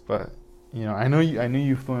 Wes, but I know you. I knew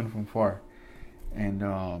you flew in from far, and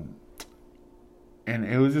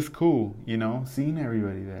it was just cool, seeing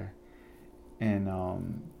everybody there,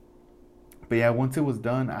 and but yeah, once it was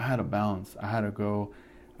done, I had to bounce. I had to go.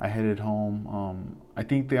 I headed home. I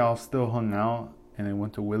think they all still hung out, and they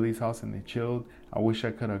went to Willie's house and they chilled. I wish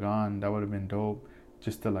I could have gone. That would have been dope,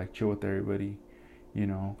 just to like chill with everybody,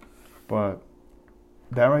 But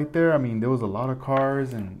that right there, I mean, there was a lot of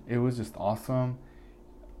cars, and it was just awesome.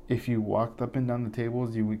 If you walked up and down the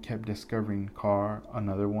tables, you would kept discovering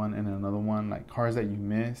another one, and another one, like cars that you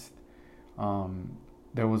missed.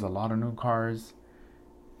 There was a lot of new cars.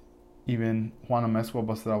 Even Juana Mesua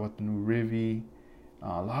busted out with the new Rivi.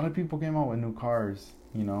 A lot of people came out with new cars,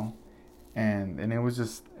 and it was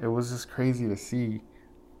just crazy to see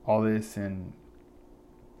all this, and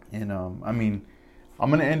I mean, I'm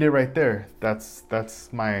gonna end it right there.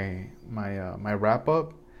 That's my wrap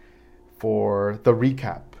up for the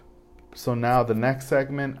recap. So now the next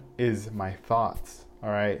segment is my thoughts. All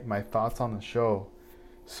right, my thoughts on the show.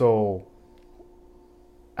 So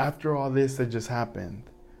after all this that just happened,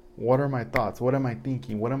 what are my thoughts? What am I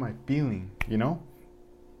thinking? What am I feeling?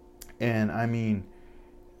 And I mean,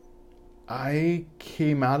 I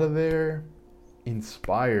came out of there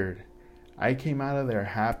inspired. I came out of there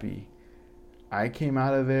happy. I came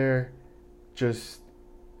out of there just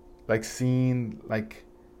like seeing like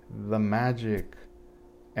the magic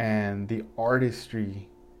and the artistry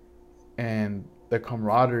and the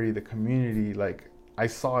camaraderie, the community. Like I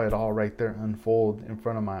saw it all right there unfold in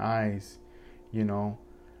front of my eyes,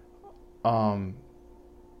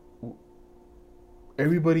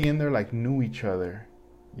 everybody in there like knew each other,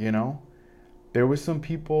 There were some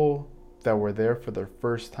people that were there for their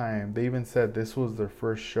first time. They even said this was their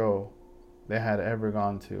first show they had ever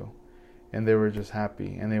gone to, and they were just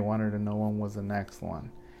happy, and they wanted to know when was the next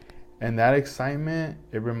one. And that excitement,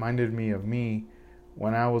 it reminded me of me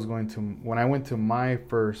when I went to my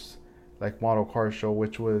first like model car show,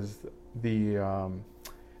 which was the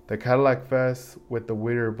Cadillac Fest with the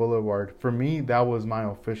Whittier Boulevard. For me, that was my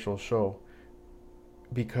official show,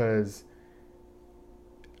 because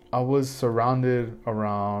I was surrounded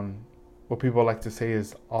around what people like to say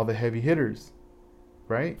is all the heavy hitters,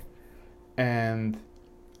 right? And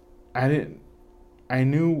I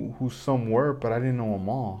knew who some were, but I didn't know them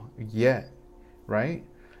all yet, right?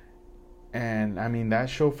 And I mean, that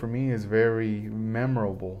show for me is very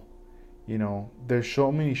memorable. There's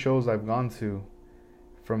so many shows I've gone to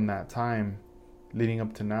from that time leading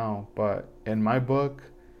up to now, but in my book,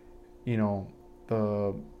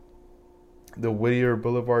 the Whittier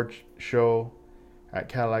Boulevard show at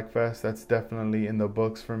Cadillac Fest, that's definitely in the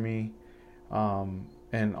books for me.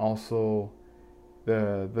 And also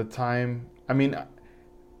the time, I mean,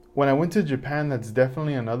 when I went to Japan, that's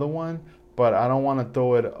definitely another one, but I don't want to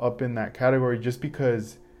throw it up in that category just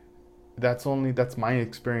because that's my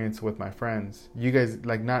experience with my friends. You guys,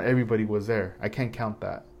 like, not everybody was there. I can't count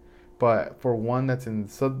that. But for one that's I'm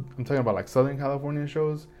talking about like Southern California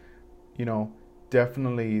shows,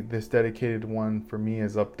 definitely this dedicated one for me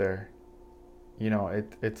is up there.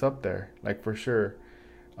 It's up there, like, for sure.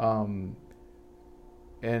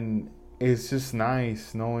 And it's just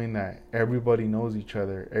nice knowing that everybody knows each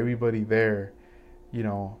other. Everybody there,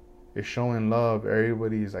 is showing love.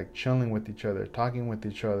 Everybody's like chilling with each other, talking with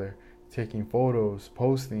each other, taking photos,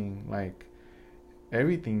 posting, like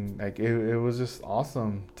everything. Like it was just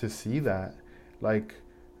awesome to see that. Like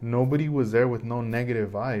nobody was there with no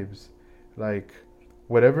negative vibes. Like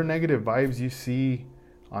whatever negative vibes you see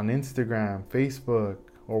on Instagram, Facebook,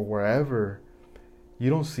 or wherever, you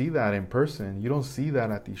don't see that in person. You don't see that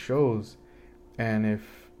at these shows. And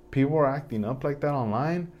if people are acting up like that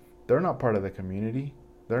online, they're not part of the community.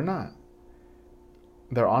 They're not.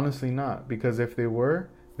 They're honestly not. Because if they were,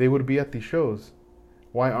 they would be at these shows.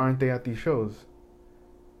 Why aren't they at these shows?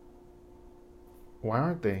 Why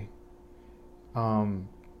aren't they?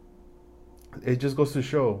 It just goes to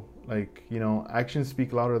show, like, actions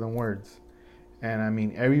speak louder than words. And I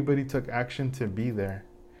mean, everybody took action to be there.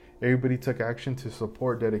 Everybody took action to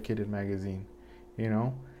support Dedicated Magazine.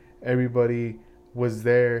 Everybody was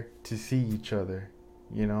there to see each other.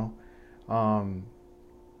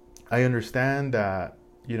 I understand that,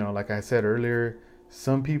 like I said earlier,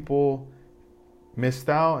 some people missed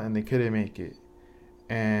out and they couldn't make it.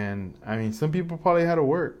 And I mean, some people probably had to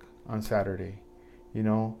work on Saturday.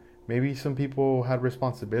 Maybe some people had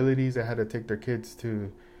responsibilities. They had to take their kids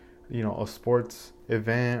to, a sports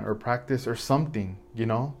event or practice or something,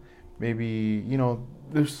 Maybe,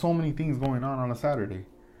 there's so many things going on a Saturday,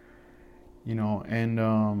 and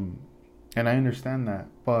I understand that.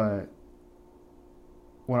 But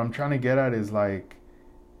what I'm trying to get at is like,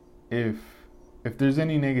 if there's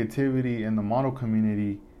any negativity in the model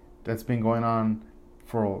community that's been going on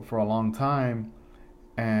for a long time,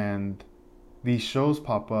 and these shows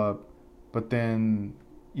pop up, but then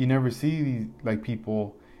you never see these like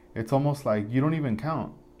people, it's almost like you don't even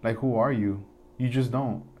count. Like, who are you? You just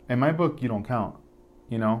don't. In my book, you don't count.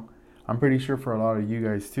 You know, I'm pretty sure for a lot of you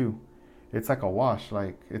guys too. It's like a wash.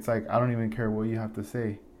 Like, it's like I don't even care what you have to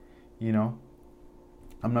say. You know,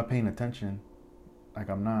 I'm not paying attention. Like,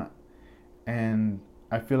 I'm not. And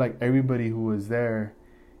I feel like everybody who was there,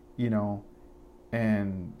 you know,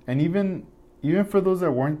 and even for those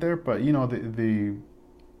that weren't there, but you know,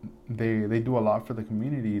 they do a lot for the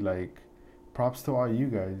community. Like, props to all you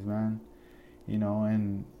guys, man. You know,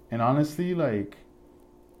 and honestly, like,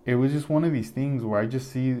 it was just one of these things where I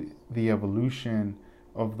just see the evolution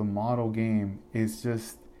of the model game. Is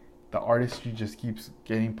just the artistry just keeps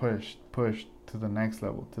getting pushed to the next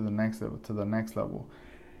level, to the next level, to the next level.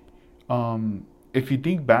 If you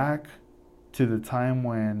think back to the time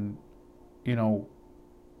when, you know,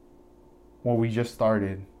 when we just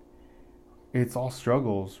started, it's all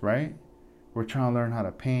struggles, right? We're trying to learn how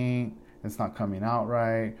to paint, it's not coming out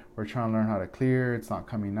right. We're trying to learn how to clear, it's not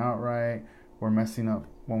coming out right. We're messing up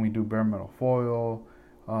when we do bare metal foil.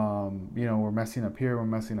 You know, we're messing up here, we're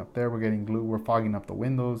messing up there, we're getting glue, we're fogging up the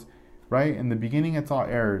windows, right? In the beginning, it's all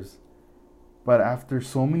errors. But after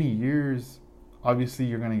so many years, obviously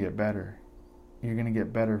you're going to get better. You're going to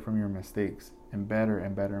get better from your mistakes, and better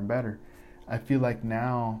and better and better. I feel like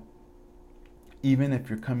now, even if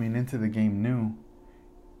you're coming into the game new,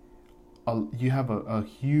 you have a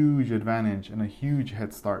huge advantage and a huge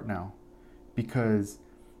head start now. Because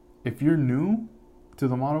if you're new to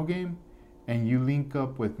the model game and you link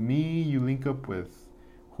up with me, you link up with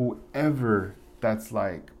whoever that's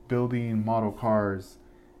like building model cars,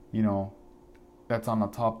 you know, that's on the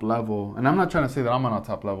top level. And I'm not trying to say that I'm on a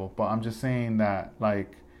top level, but I'm just saying that,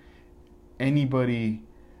 like, anybody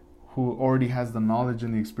who already has the knowledge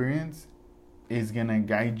and the experience is gonna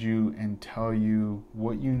guide you and tell you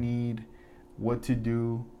what you need, what to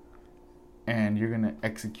do, and you're gonna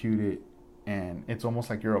execute it. And it's almost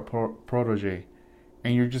like you're a protege,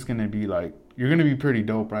 and you're just gonna be like, you're gonna be pretty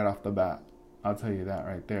dope right off the bat. I'll tell you that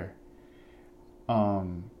right there.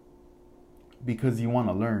 Because you want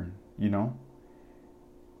to learn, you know.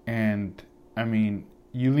 And I mean,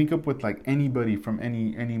 you link up with like anybody from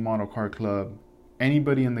any model car club,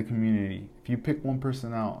 anybody in the community. If you pick one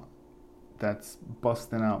person out that's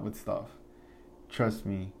busting out with stuff, trust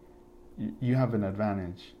me, you have an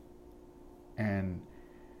advantage. And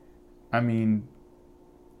I mean,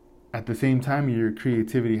 at the same time, your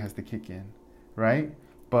creativity has to kick in, right?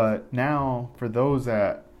 But now, for those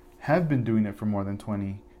that have been doing it for more than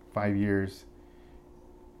 25 years,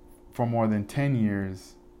 for more than 10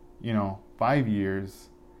 years, you know, 5 years,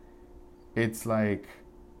 it's like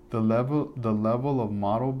the level of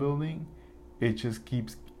model building, it just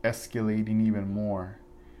keeps escalating even more,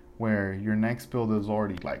 where your next build is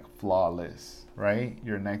already like flawless, right?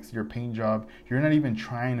 Your paint job, you're not even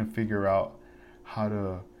trying to figure out how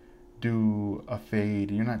to do a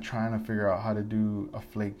fade. You're not trying to figure out how to do a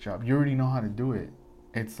flake job. You already know how to do it.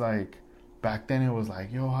 It's like, back then it was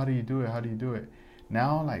like, yo, how do you do it? How do you do it?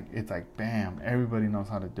 Now, like, it's like, bam, everybody knows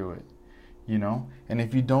how to do it, you know? And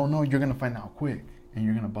if you don't know, you're going to find out quick, and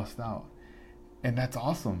you're going to bust out. And that's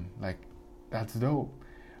awesome. Like, that's dope.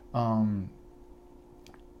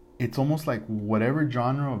 It's almost like whatever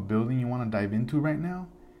genre of building you want to dive into right now,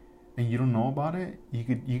 and you don't know about it, you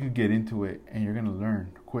could get into it, and you're going to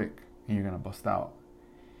learn quick, and you're going to bust out,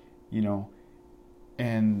 you know?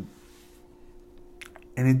 And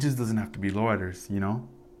it just doesn't have to be lowriders, you know?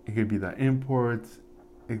 It could be the imports,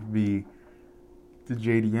 it could be the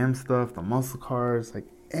JDM stuff, the muscle cars, like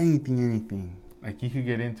anything. Like, you could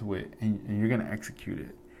get into it, and you're going to execute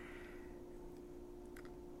it.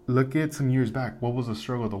 Look at some years back. What was the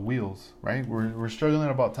struggle? The wheels, right? We're struggling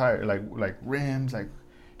about tire, like rims, like,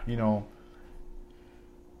 you know.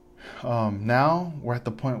 Now we're at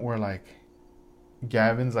the point where, like,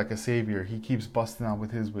 Gavin's like a savior. He keeps busting out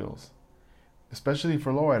with his wheels, especially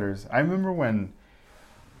for lowriders. I remember when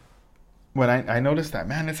I noticed that,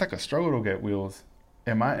 man, it's like a struggle to get wheels.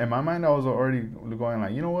 In my mind, I was already going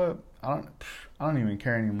like, you know what? I don't even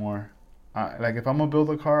care anymore. Like, if I'm gonna build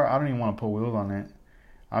a car, I don't even want to put wheels on it.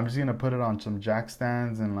 I'm just gonna put it on some jack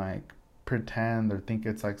stands and like pretend or think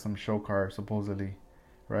it's like some show car supposedly,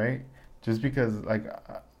 right? Just because, like,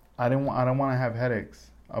 I don't want to have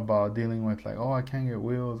headaches about dealing with, like, oh, I can't get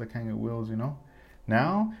wheels, you know.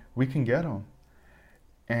 Now we can get them,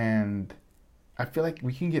 and I feel like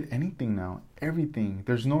we can get anything now, everything.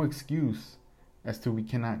 There's no excuse. as to we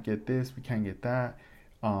cannot get this, we can't get that.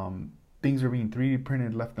 Things are being 3D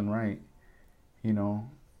printed left and right, you know,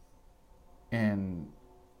 and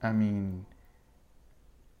I mean,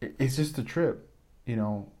 it's just a trip, you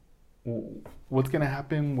know. What's gonna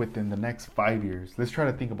happen within the next 5 years? Let's try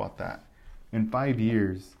to think about that. In 5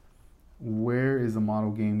 years, where is the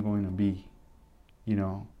model game going to be? You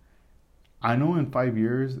know, I know in 5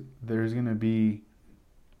 years there's gonna be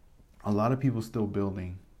a lot of people still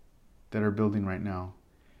building that are building right now,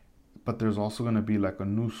 but there's also gonna be like a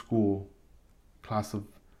new school class of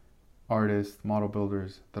artists, model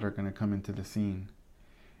builders that are gonna come into the scene,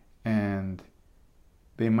 and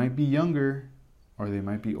they might be younger or they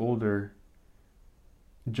might be older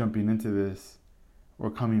jumping into this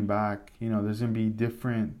or coming back. You know, there's gonna be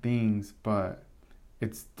different things, but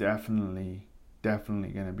it's definitely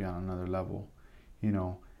gonna be on another level. You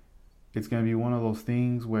know, it's gonna be one of those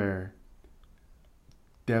things where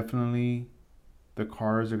definitely the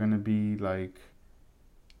cars are gonna be like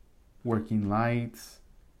working lights,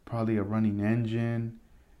 probably a running engine.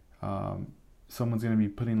 Someone's gonna be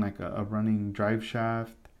putting like a running drive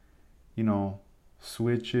shaft, you know,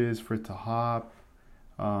 switches for it to hop,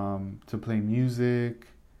 to play music,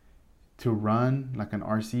 to run like an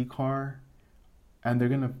RC car, and they're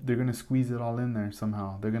gonna squeeze it all in there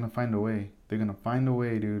somehow. They're gonna find a way. They're gonna find a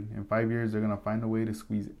way, dude. In 5 years, they're gonna find a way to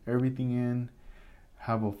squeeze everything in,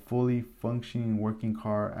 have a fully functioning working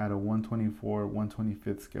car at a 124,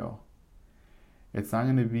 125th scale. It's not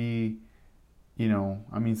gonna be, you know,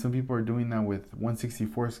 I mean, some people are doing that with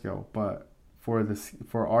 164 scale, but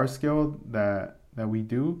for our scale that we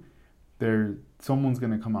do, someone's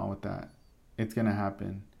gonna come out with that. It's gonna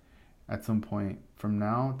happen at some point from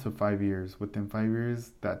now to 5 years. Within 5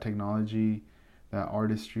 years, that technology, that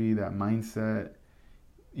artistry, that mindset,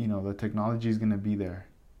 you know, the technology is gonna be there.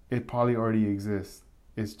 It probably already exists.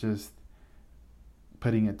 It's just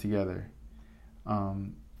putting it together.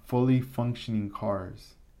 Fully functioning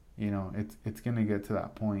cars, you know, it's gonna get to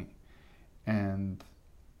that point, and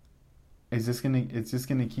it's just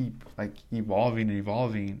gonna keep like evolving and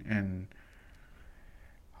evolving. And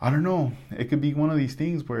I don't know, it could be one of these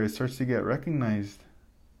things where it starts to get recognized,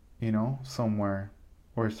 you know, somewhere,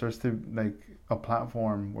 or it starts to like a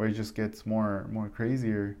platform where it just gets more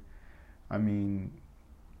crazier. I mean,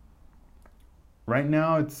 right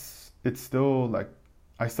now it's still like,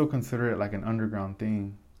 I still consider it like an underground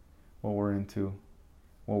thing, what we're into,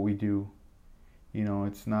 what we do. You know,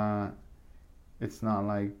 it's not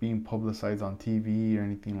like being publicized on TV or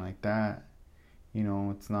anything like that. You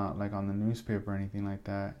know, it's not like on the newspaper or anything like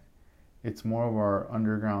that. It's more of our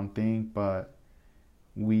underground thing, but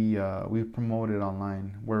we promote it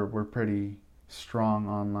online. We're pretty strong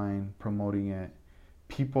online promoting it.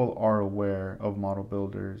 People are aware of model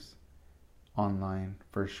builders online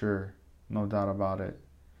for sure, no doubt about it.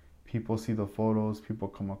 People see the photos, people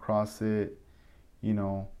come across it, you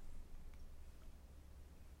know.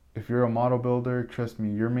 If you're a model builder, trust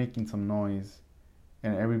me, you're making some noise,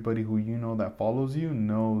 and everybody who you know that follows you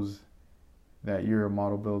knows that you're a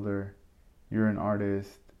model builder, you're an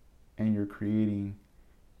artist, and you're creating.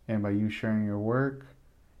 And by you sharing your work,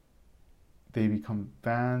 they become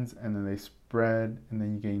fans, and then they spread, and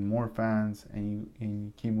then you gain more fans, and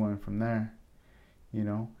you keep going from there, you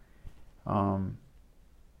know.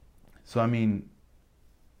 So I mean,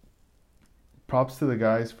 props to the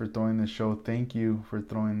guys for throwing this show. Thank you for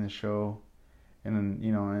throwing this show. And then,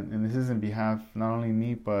 you know, and this is in behalf not only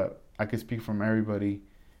me, but I could speak from everybody.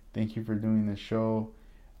 Thank you for doing this show.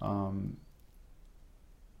 You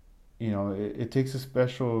know, it takes a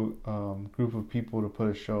special group of people to put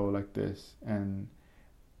a show like this, and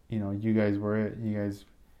you know, you guys were it. You guys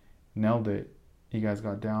nailed it. You guys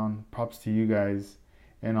got down. Props to you guys,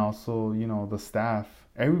 and also, you know, the staff,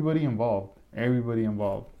 everybody involved.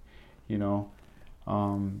 You know,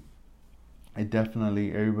 it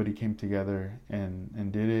definitely, everybody came together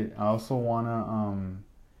and did it. I also wanna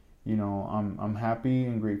you know, I'm happy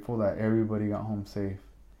and grateful that everybody got home safe,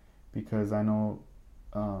 because I know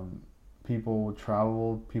people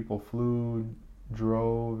traveled, people flew,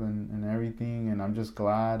 drove, and everything, and I'm just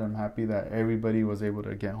glad, I'm happy that everybody was able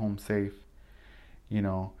to get home safe, you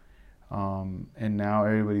know. And now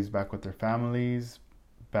everybody's back with their families,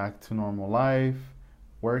 back to normal life,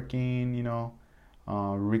 working, you know,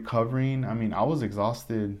 recovering. I mean, I was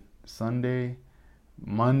exhausted Sunday,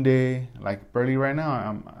 Monday, like barely. Right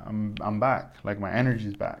now I'm back, like my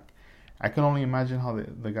energy's back. I can only imagine how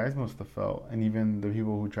the guys must have felt, and even the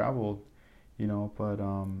people who traveled, you know. But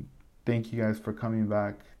thank you guys for coming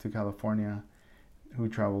back to California, who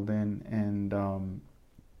traveled in. And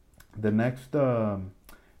the next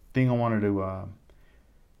thing I wanted to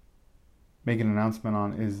make an announcement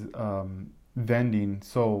on is vending.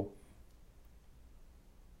 So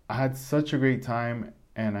I had such a great time,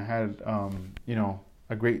 and I had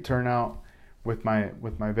a great turnout with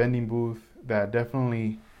my vending booth that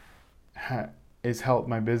definitely has helped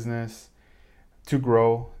my business to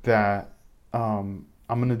grow. That I'm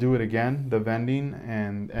gonna do it again, the vending,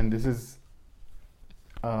 and this is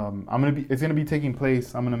it's gonna be taking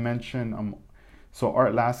place. I'm gonna mention so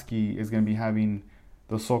Art Lasky is gonna be having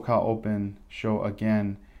the SoCal Open show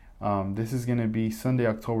again. This is gonna be Sunday,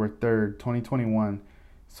 October 3rd, 2021.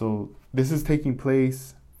 So this is taking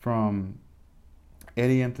place from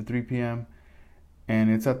 8 a.m. to 3 p.m. and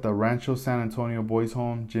it's at the Rancho San Antonio Boys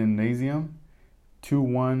Home Gymnasium,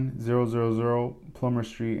 21000 Plummer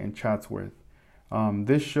Street in Chatsworth.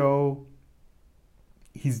 This show,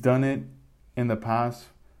 he's done it in the past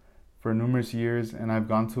for numerous years, and I've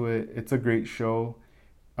gone to it. It's a great show.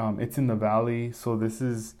 It's in the Valley, so this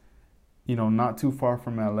is, not too far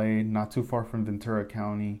from LA, not too far from Ventura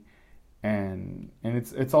County, and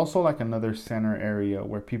it's also like another center area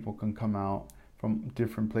where people can come out from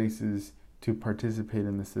different places to participate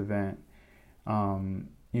in this event. Due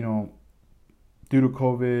to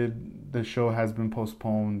COVID, the show has been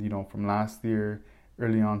postponed, from last year,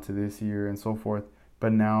 early on to this year, and so forth.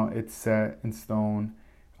 But now it's set in stone.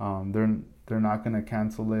 They're not gonna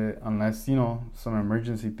cancel it unless some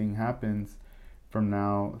emergency thing happens. From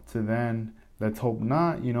now to then, let's hope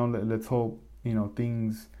not. Let's hope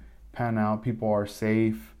things pan out. People are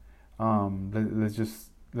safe.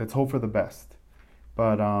 Let's hope for the best.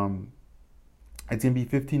 But it's gonna be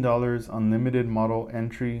 $15 unlimited model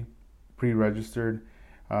entry, pre-registered,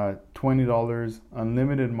 $20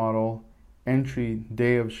 unlimited model entry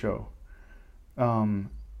day of show.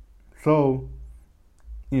 So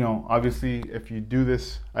obviously if you do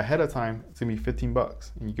this ahead of time, it's gonna be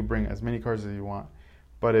 $15 and you can bring as many cars as you want.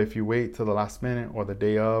 But if you wait till the last minute or the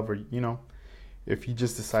day of, or if you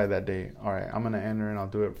just decide that day, all right, I'm gonna enter and I'll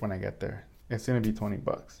do it when I get there, it's gonna be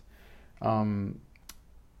 $20.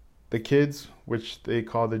 The kids, which they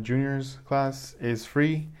call the juniors class, is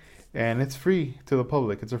free, and it's free to the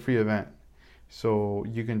public. It's a free event. So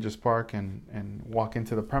you can just park and walk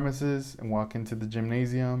into the premises and walk into the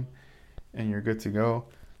gymnasium and you're good to go.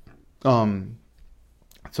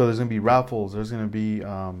 So there's going to be raffles. There's going to be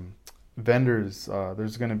vendors.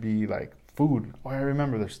 There's going to be like food. Oh, I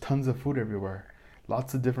remember there's tons of food everywhere.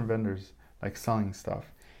 Lots of different vendors like selling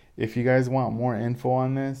stuff. If you guys want more info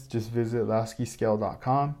on this, just visit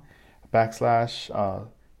laskyscale.com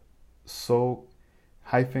 / so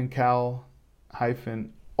 -cal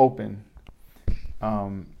 -open.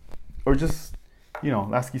 Or just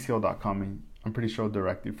laskyscale.com, and I'm pretty sure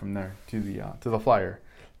direct you from there to the flyer.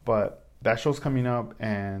 But that show's coming up,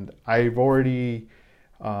 and I've already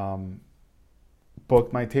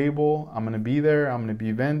booked my table. I'm gonna be there. I'm gonna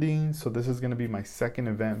be vending. So this is gonna be my second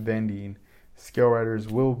event vending. Scale Riders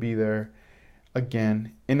will be there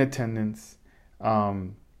again in attendance,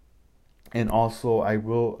 and also I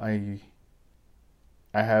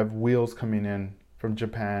have wheels coming in from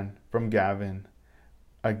Japan, from Gavin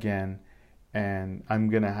again, and I'm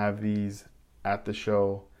gonna have these at the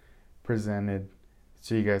show presented,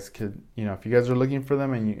 so you guys could, if you guys are looking for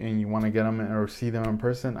them and you want to get them or see them in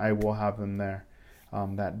person, I will have them there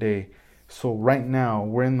that day. So right now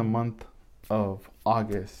we're in the month of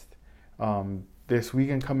August. This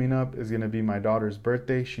weekend coming up is gonna be my daughter's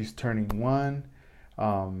birthday. She's turning 1.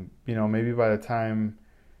 Maybe by the time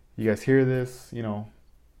you guys hear this,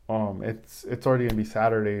 it's already gonna be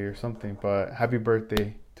Saturday or something. But happy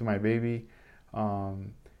birthday to my baby.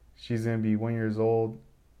 She's gonna be 1 year old.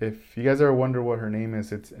 If you guys ever wonder what her name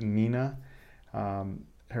is, it's Nina.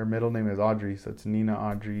 Her middle name is Audrey, so it's Nina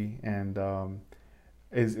Audrey, and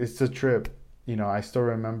it's a trip. I still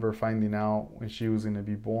remember finding out when she was gonna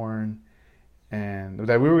be born, and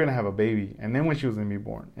that we were gonna have a baby, and then when she was gonna be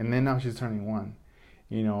born, and then now she's turning 1.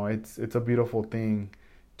 It's a beautiful thing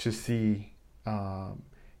to see.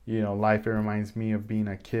 Life. It reminds me of being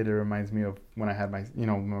a kid. It reminds me of when I had my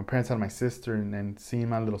parents had my sister, and then seeing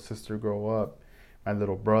my little sister grow up, my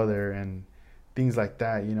little brother, and things like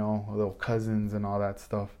that, little cousins and all that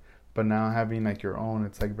stuff. But now having like your own,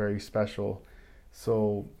 it's like very special.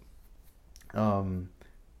 So, her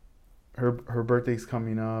birthday's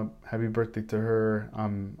coming up. Happy birthday to her.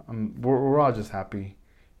 We're all just happy,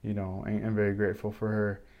 and very grateful for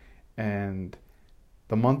her. And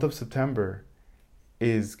the month of September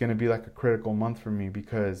is going to be like a critical month for me,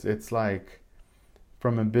 because it's like,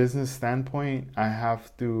 from a business standpoint, I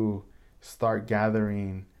have to start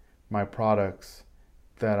gathering my products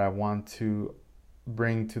that I want to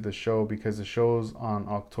bring to the show, because the show's on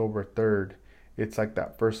October 3rd. it's like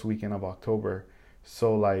that first weekend of October.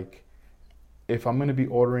 So like if I'm going to be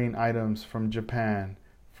ordering items from Japan,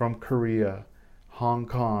 from Korea, Hong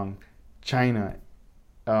Kong, China,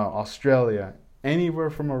 Australia, anywhere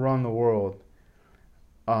from around the world,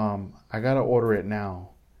 I gotta order it now.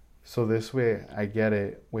 So this way I get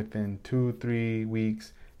it within 2-3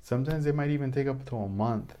 weeks. Sometimes it might even take up to a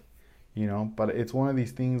month, but it's one of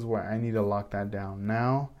these things where I need to lock that down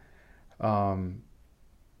now.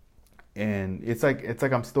 And it's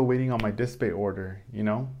like I'm still waiting on my Dispay order,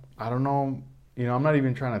 I don't know, I'm not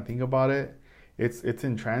even trying to think about it. It's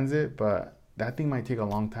in transit, but that thing might take a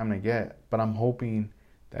long time to get. But I'm hoping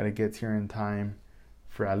that it gets here in time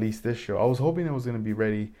for at least this show. I was hoping it was going to be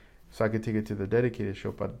ready so I could take it to the dedicated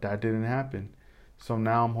show, but that didn't happen. So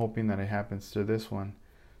now I'm hoping that it happens to this one.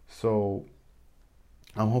 So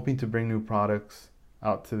I'm hoping to bring new products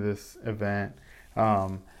out to this event.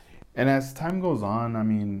 And as time goes on, I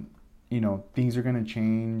mean, things are going to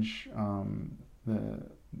change.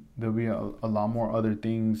 There'll be a lot more other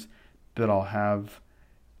things that I'll have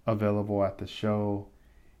available at the show,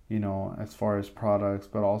 as far as products,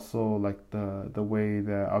 but also like the way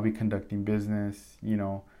that I'll be conducting business,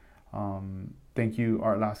 Thank you,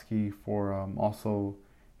 Art Lasky, for also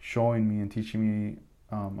showing me and teaching me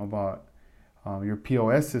about your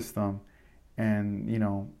POS system. And,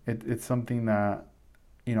 it's something that,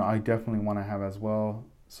 I definitely want to have as well.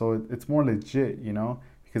 So it's more legit,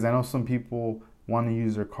 because I know some people want to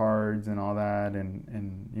use their cards and all that.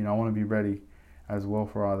 And I want to be ready as well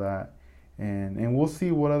for all that. And we'll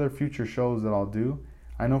see what other future shows that I'll do.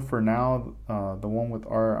 I know for now, the one with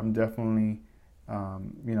Art, I'm definitely,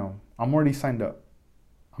 I'm already signed up.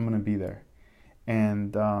 I'm going to be there.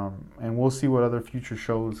 And we'll see what other future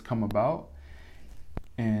shows come about.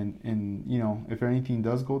 And if anything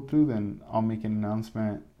does go through, then I'll make an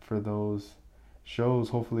announcement for those shows.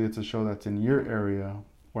 Hopefully it's a show that's in your area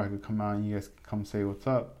where I could come out and you guys can come say what's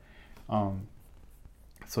up.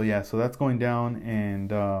 So that's going down. And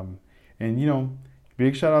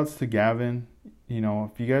big shout outs to Gavin.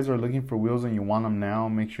 If you guys are looking for wheels and you want them now,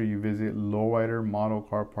 make sure you visit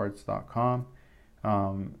lowridermodelcarparts.com.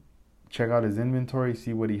 Check out his inventory,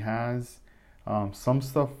 see what he has. Some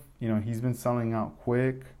stuff, he's been selling out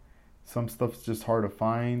quick. Some stuff's just hard to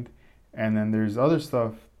find. And then there's other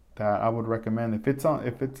stuff that I would recommend. If it's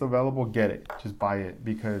available, get it. Just buy it,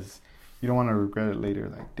 because you don't want to regret it later.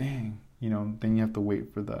 Like, dang, then you have to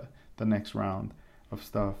wait for the next round of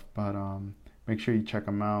stuff. But make sure you check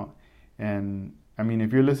them out. And I mean,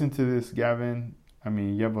 if you're listening to this, Gavin, I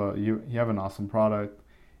mean, you have an awesome product.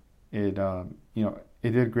 It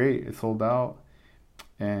it did great. It sold out,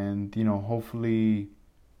 and hopefully,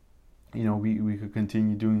 we could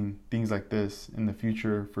continue doing things like this in the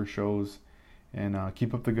future for shows. And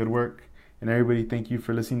keep up the good work. And everybody, thank you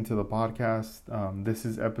for listening to the podcast. This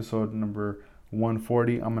is episode number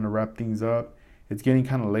 140. I'm gonna wrap things up. It's getting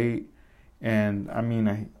kind of late, and I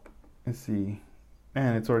mean, let's see.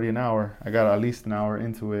 Man, it's already an hour. I got at least an hour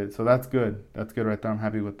into it. So that's good. That's good right there. I'm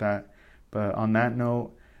happy with that. But on that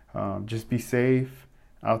note, just be safe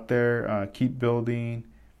out there. Keep building,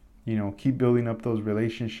 keep building up those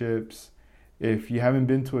relationships. If you haven't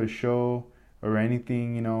been to a show or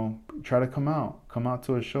anything, try to come out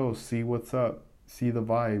to a show, see what's up, see the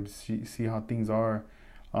vibes, see how things are.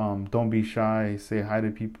 Don't be shy. Say hi to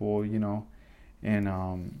people, and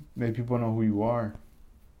let people know who you are.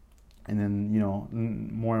 And then,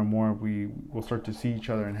 more and more we will start to see each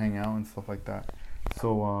other and hang out and stuff like that.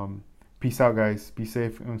 So, peace out, guys. Be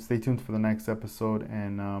safe and stay tuned for the next episode.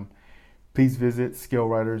 And please visit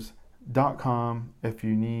scaleriders.com if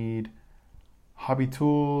you need hobby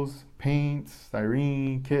tools, paints,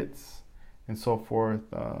 styrene, kits, and so forth.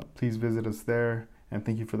 Please visit us there. And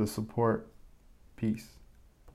thank you for the support. Peace.